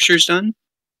getting their pictures done.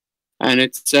 And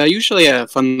it's usually a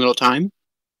fun little time.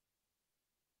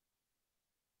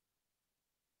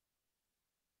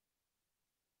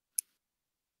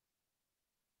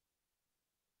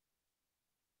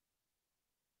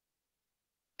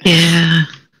 Yeah.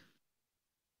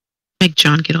 Make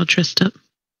John get all dressed up.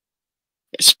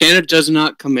 Santa does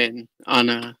not come in on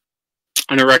a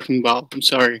wrecking ball. I'm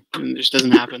sorry. It just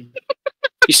doesn't happen.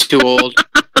 He's too old.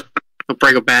 He'll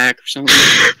break a back or something.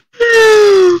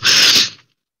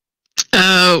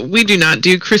 We do not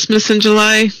do Christmas in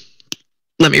July.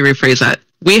 Let me rephrase that.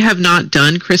 We have not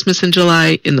done Christmas in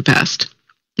July in the past.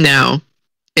 Now,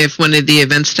 if one of the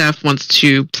event staff wants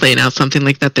to plan out something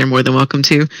like that, they're more than welcome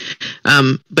to.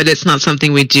 But it's not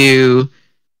something we do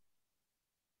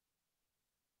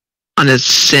on a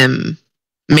sim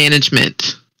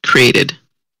management created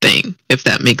thing, if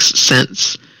that makes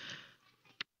sense.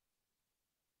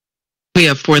 We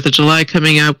have 4th of July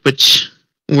coming up, which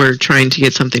we're trying to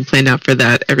get something planned out for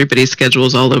that. Everybody's schedule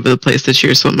is all over the place this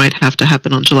year, so it might have to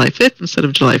happen on July 5th instead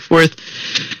of July 4th.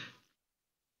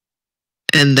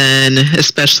 And then,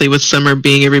 especially with summer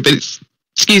being everybody's,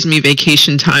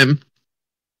 vacation time,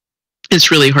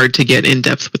 it's really hard to get in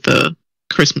depth with the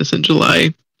Christmas in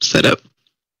July setup.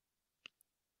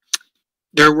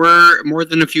 There were more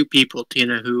than a few people,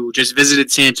 Tina, who just visited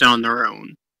Santa on their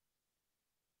own.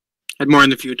 Had more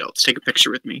than a few adults take a picture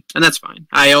with me, and that's fine.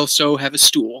 I also have a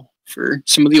stool for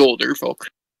some of the older folk.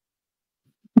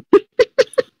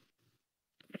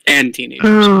 And teenagers.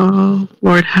 Oh,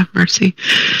 Lord have mercy.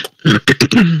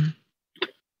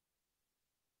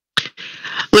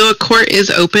 Loa Court is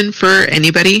open for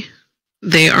anybody.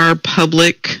 They are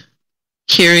public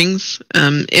hearings.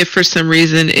 If for some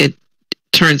reason it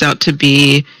turns out to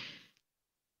be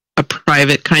a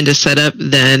private kind of setup,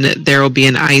 then there will be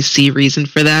an IC reason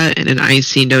for that and an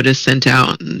IC notice sent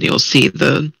out, and you'll see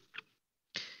the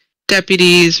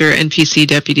deputies or NPC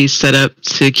deputies set up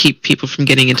to keep people from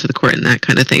getting into the court and that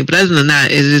kind of thing. But other than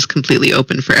that, it is completely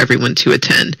open for everyone to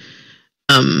attend.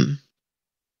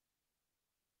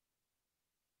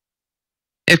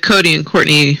 If Cody and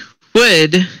Courtney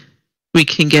would, we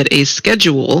can get a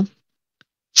schedule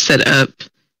set up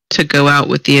to go out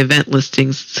with the event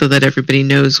listings so that everybody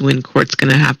knows when court's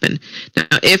going to happen. Now,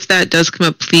 if that does come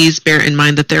up, please bear in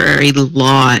mind that there are a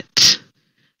lot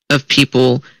of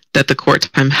people that the court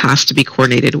time has to be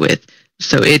coordinated with.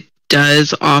 So it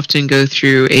does often go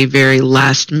through a very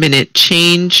last minute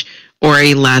change or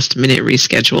a last minute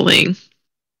rescheduling.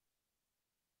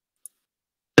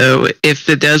 So if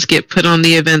it does get put on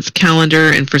the events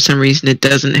calendar and for some reason it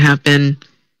doesn't happen,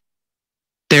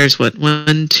 there's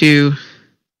 1, 2,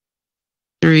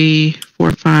 3,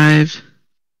 4, 5.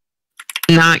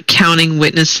 Not counting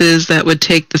witnesses that would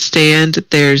take the stand,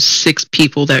 there's 6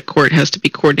 people that court has to be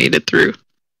coordinated through.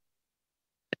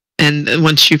 And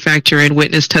once you factor in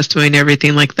witness testimony and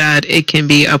everything like that, it can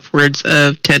be upwards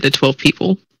of 10 to 12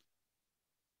 people.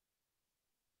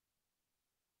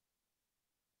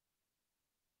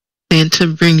 Santa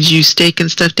brings you steak and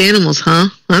stuffed animals, huh?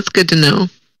 That's good to know.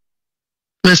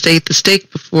 Must have ate the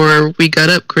steak before we got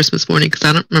up Christmas morning, because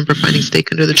I don't remember finding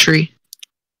steak under the tree.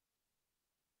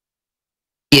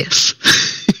 Yes.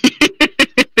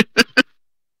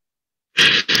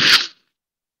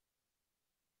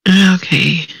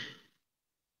 Okay.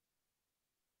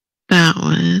 That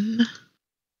one.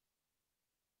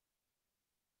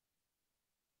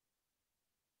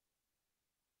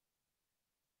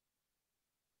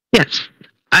 Yes.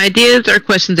 Ideas or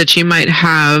questions that you might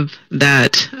have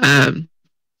that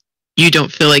you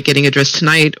don't feel like getting addressed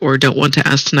tonight or don't want to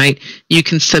ask tonight, you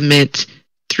can submit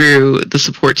through the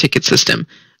support ticket system.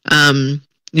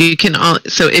 You can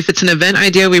so if it's an event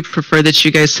idea, we prefer that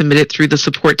you guys submit it through the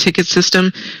support ticket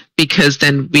system, because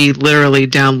then we literally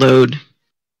download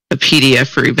a PDF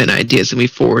for event ideas and we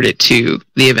forward it to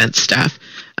the event staff.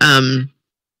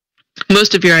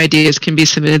 Most of your ideas can be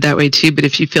submitted that way too, but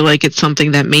if you feel like it's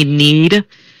something that may need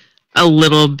a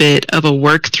little bit of a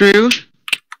work through,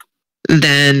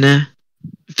 then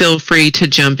feel free to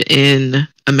jump in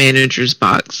a manager's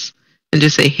box and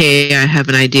just say, hey, I have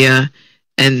an idea,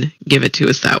 and give it to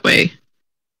us that way.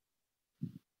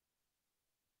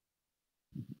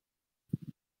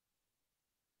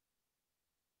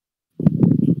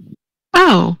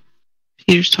 Oh,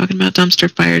 Peter's talking about dumpster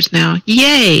fires now.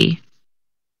 Yay!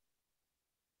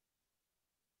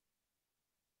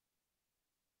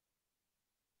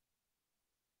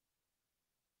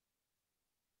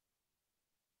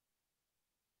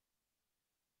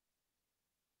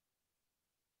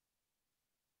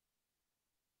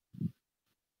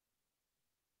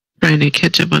 trying to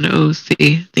catch up on OC.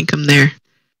 I think I'm there.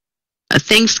 A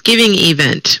Thanksgiving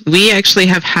event. We actually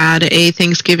have had a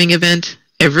Thanksgiving event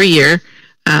every year.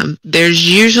 There's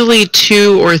usually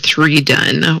 2 or 3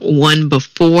 done, one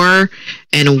before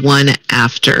and one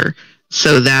after.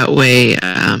 So that way,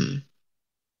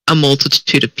 a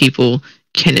multitude of people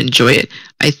can enjoy it.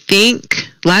 I think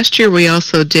last year we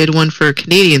also did one for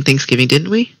Canadian Thanksgiving, didn't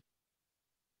we?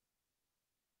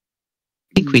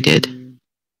 I think we did.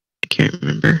 I can't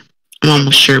remember. I'm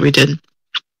almost sure we did.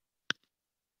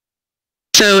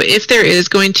 So if there is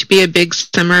going to be a big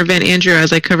summer event, Andrew,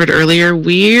 as I covered earlier,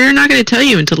 we're not going to tell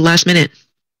you until the last minute.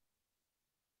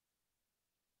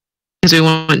 Because we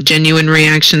want genuine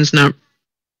reactions, not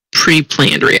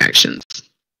pre-planned reactions.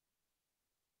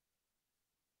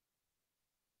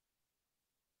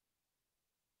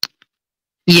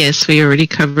 Yes, we already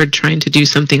covered trying to do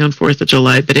something on 4th of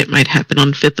July, but it might happen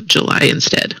on 5th of July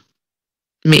instead.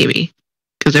 Maybe.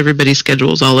 Because everybody's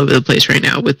schedule is all over the place right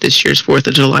now, with this year's 4th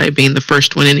of July being the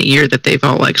first one in a year that they've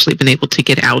all actually been able to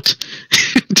get out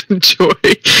to enjoy,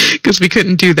 because we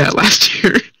couldn't do that last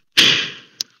year.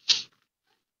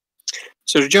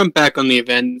 So to jump back on the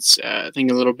events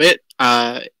thing a little bit,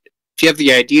 if you have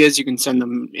the ideas, you can send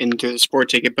them into the sport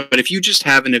ticket. But if you just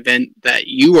have an event that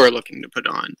you are looking to put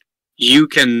on, you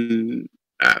can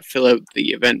fill out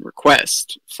the event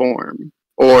request form.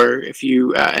 Or if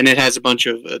you, and it has a bunch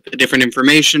of different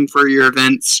information for your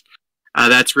events.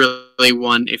 That's really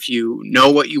one. If you know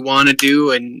what you want to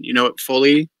do and you know it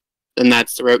fully, then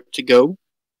that's the route to go.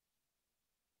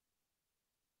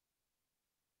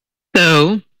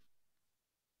 So,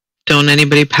 don't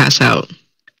anybody pass out.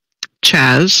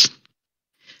 Chaz,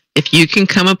 if you can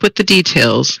come up with the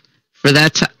details for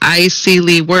that to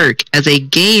icily work as a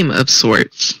game of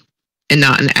sorts and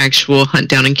not an actual hunt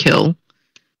down and kill,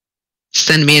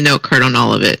 send me a note card on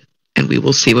all of it, and we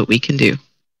will see what we can do.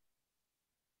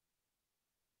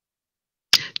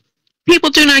 People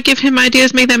do not give him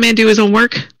ideas. Make that man do his own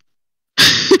work.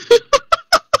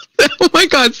 Oh my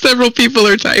God, several people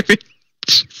are typing.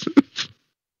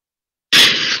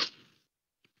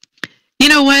 You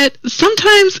know what?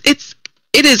 Sometimes it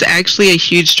is actually a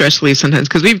huge stress relief sometimes,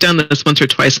 because we've done this once or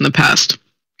twice in the past,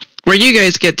 where you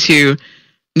guys get to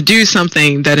do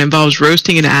something that involves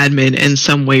roasting an admin in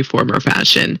some way, form, or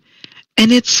fashion.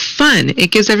 And it's fun.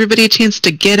 It gives everybody a chance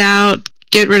to get out,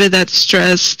 get rid of that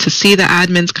stress, to see the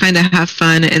admins kind of have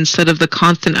fun instead of the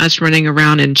constant us running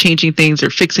around and changing things or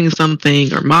fixing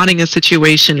something or modding a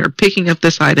situation or picking up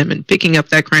this item and picking up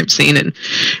that crime scene and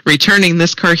returning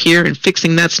this car here and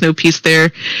fixing that snow piece there.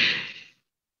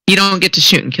 You don't get to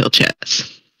shoot and kill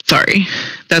chess. Sorry.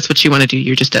 That's what you want to do.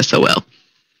 You're just SOL.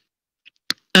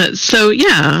 So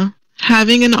yeah,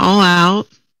 having an all-out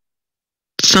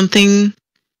something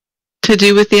to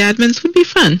do with the admins would be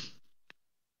fun.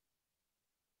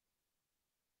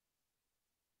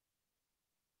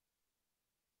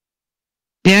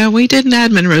 Yeah, we did an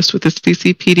admin roast with the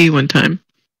CCPD one time.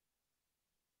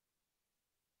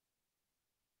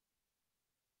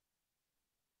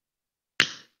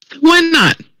 Why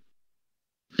not?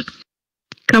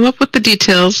 Come up with the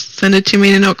details, send it to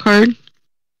me in a note card,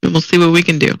 and we'll see what we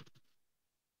can do.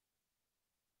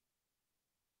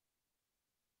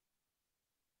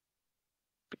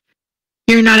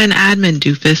 You're not an admin,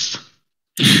 doofus.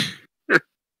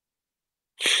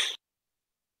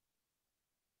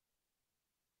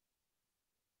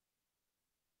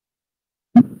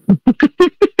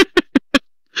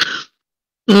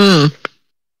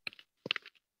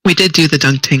 We did do the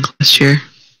dunk tank last year.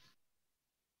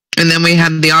 And then we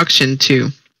had the auction too.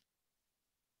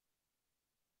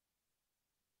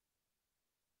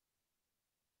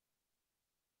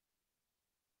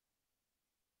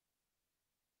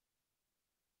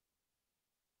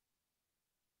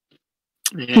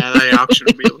 Yeah, that auction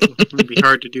would be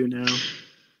hard to do now.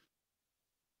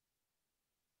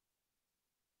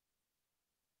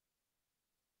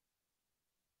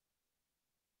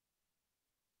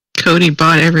 Cody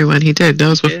bought everyone. He did. That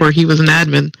was before he was an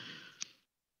admin.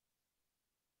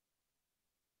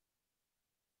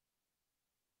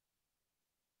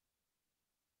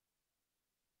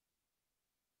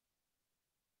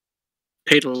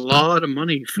 Paid a lot of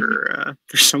money for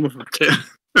some of them too.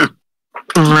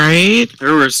 Right?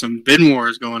 There were some bin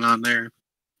wars going on there.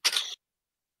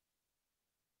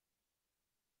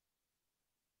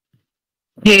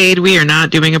 Paid, we are not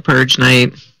doing a purge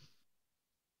night.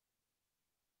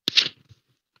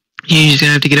 You're just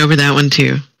gonna have to get over that one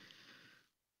too.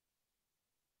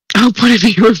 Oh, point of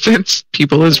view events.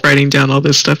 People is writing down all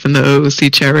this stuff in the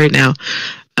OOC chat right now.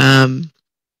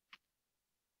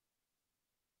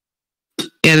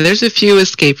 Yeah, there's a few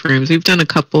escape rooms. We've done a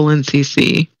couple in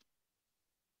CC.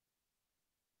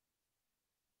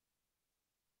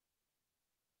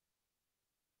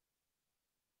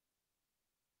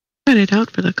 it out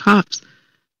for the cops.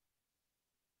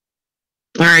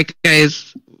 All right,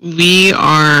 guys. We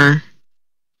are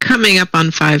coming up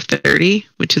on 5:30,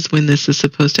 which is when this is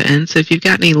supposed to end. So if you've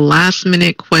got any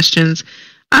last-minute questions,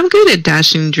 I'm good at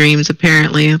dashing dreams,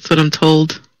 apparently. That's what I'm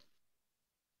told.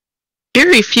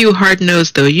 Very few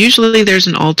hard-nosed, though. Usually there's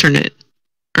an alternate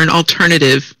or an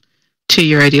alternative to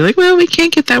your idea. Like, well, we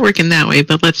can't get that working that way,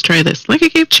 but let's try this. Like I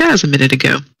gave Chaz a minute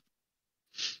ago.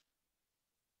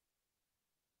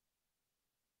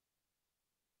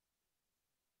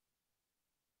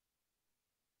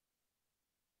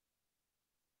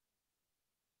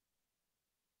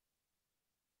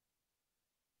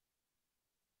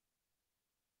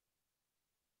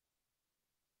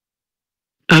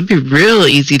 It'd be real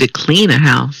easy to clean a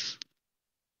house.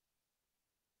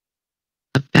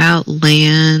 About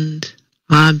land,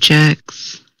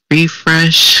 objects,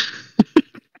 refresh.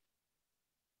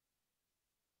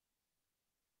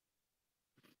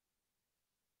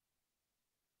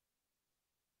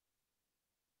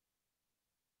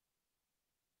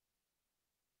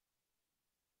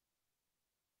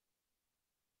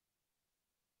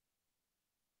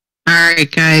 All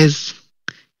right, guys.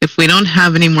 If we don't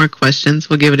have any more questions,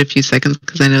 we'll give it a few seconds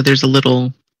because I know there's a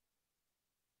little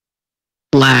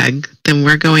lag. Then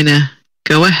we're going to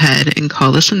go ahead and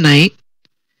call this a night.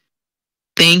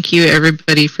 Thank you,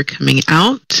 everybody, for coming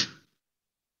out.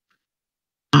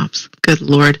 Oops, good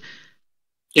Lord.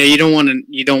 Yeah, you don't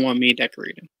want me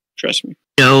decorating. Trust me.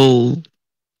 No.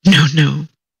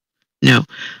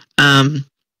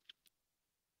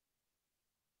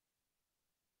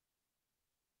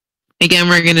 Again,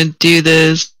 we're going to do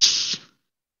this.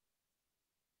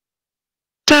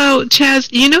 So, Chaz,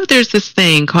 you know there's this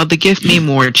thing called the Give Me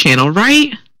More channel,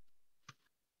 right?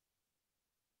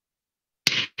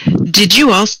 Did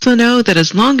you also know that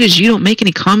as long as you don't make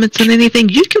any comments on anything,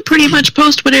 you can pretty much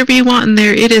post whatever you want in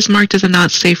there? It is marked as a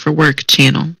not safe for work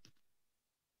channel.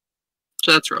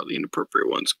 So that's where all the inappropriate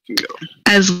ones can go.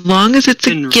 As long as it's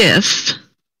a GIF,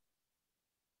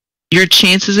 your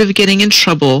chances of getting in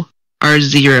trouble are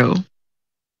 0.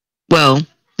 Well,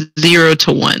 0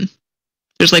 to 1.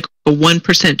 There's like a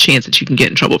 1% chance that you can get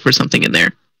in trouble for something in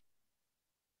there.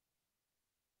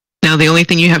 Now, the only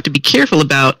thing you have to be careful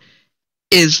about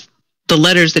is the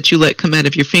letters that you let come out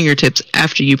of your fingertips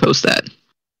after you post that.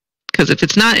 Because if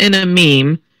it's not in a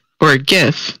meme or a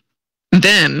GIF,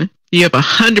 then you have a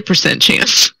 100%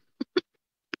 chance of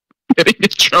getting in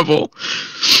trouble.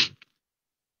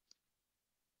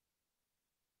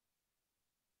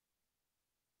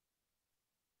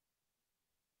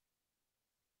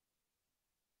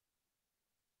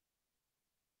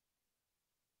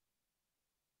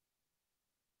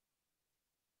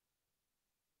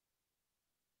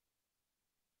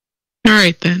 All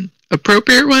right, then.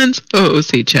 Appropriate ones?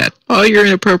 OOC chat. All your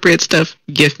inappropriate stuff,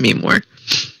 give me more.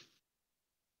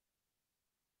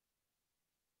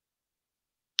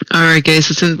 All right, guys.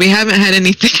 So since we haven't had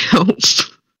anything else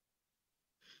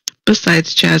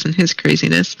besides Chaz and his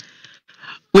craziness,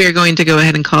 we are going to go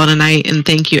ahead and call it a night. And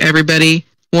thank you, everybody.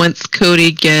 Once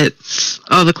Cody gets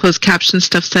all the closed caption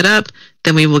stuff set up,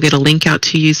 then we will get a link out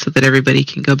to you so that everybody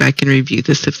can go back and review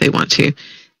this if they want to.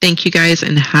 Thank you, guys,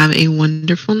 and have a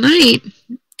wonderful night.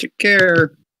 Take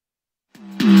care.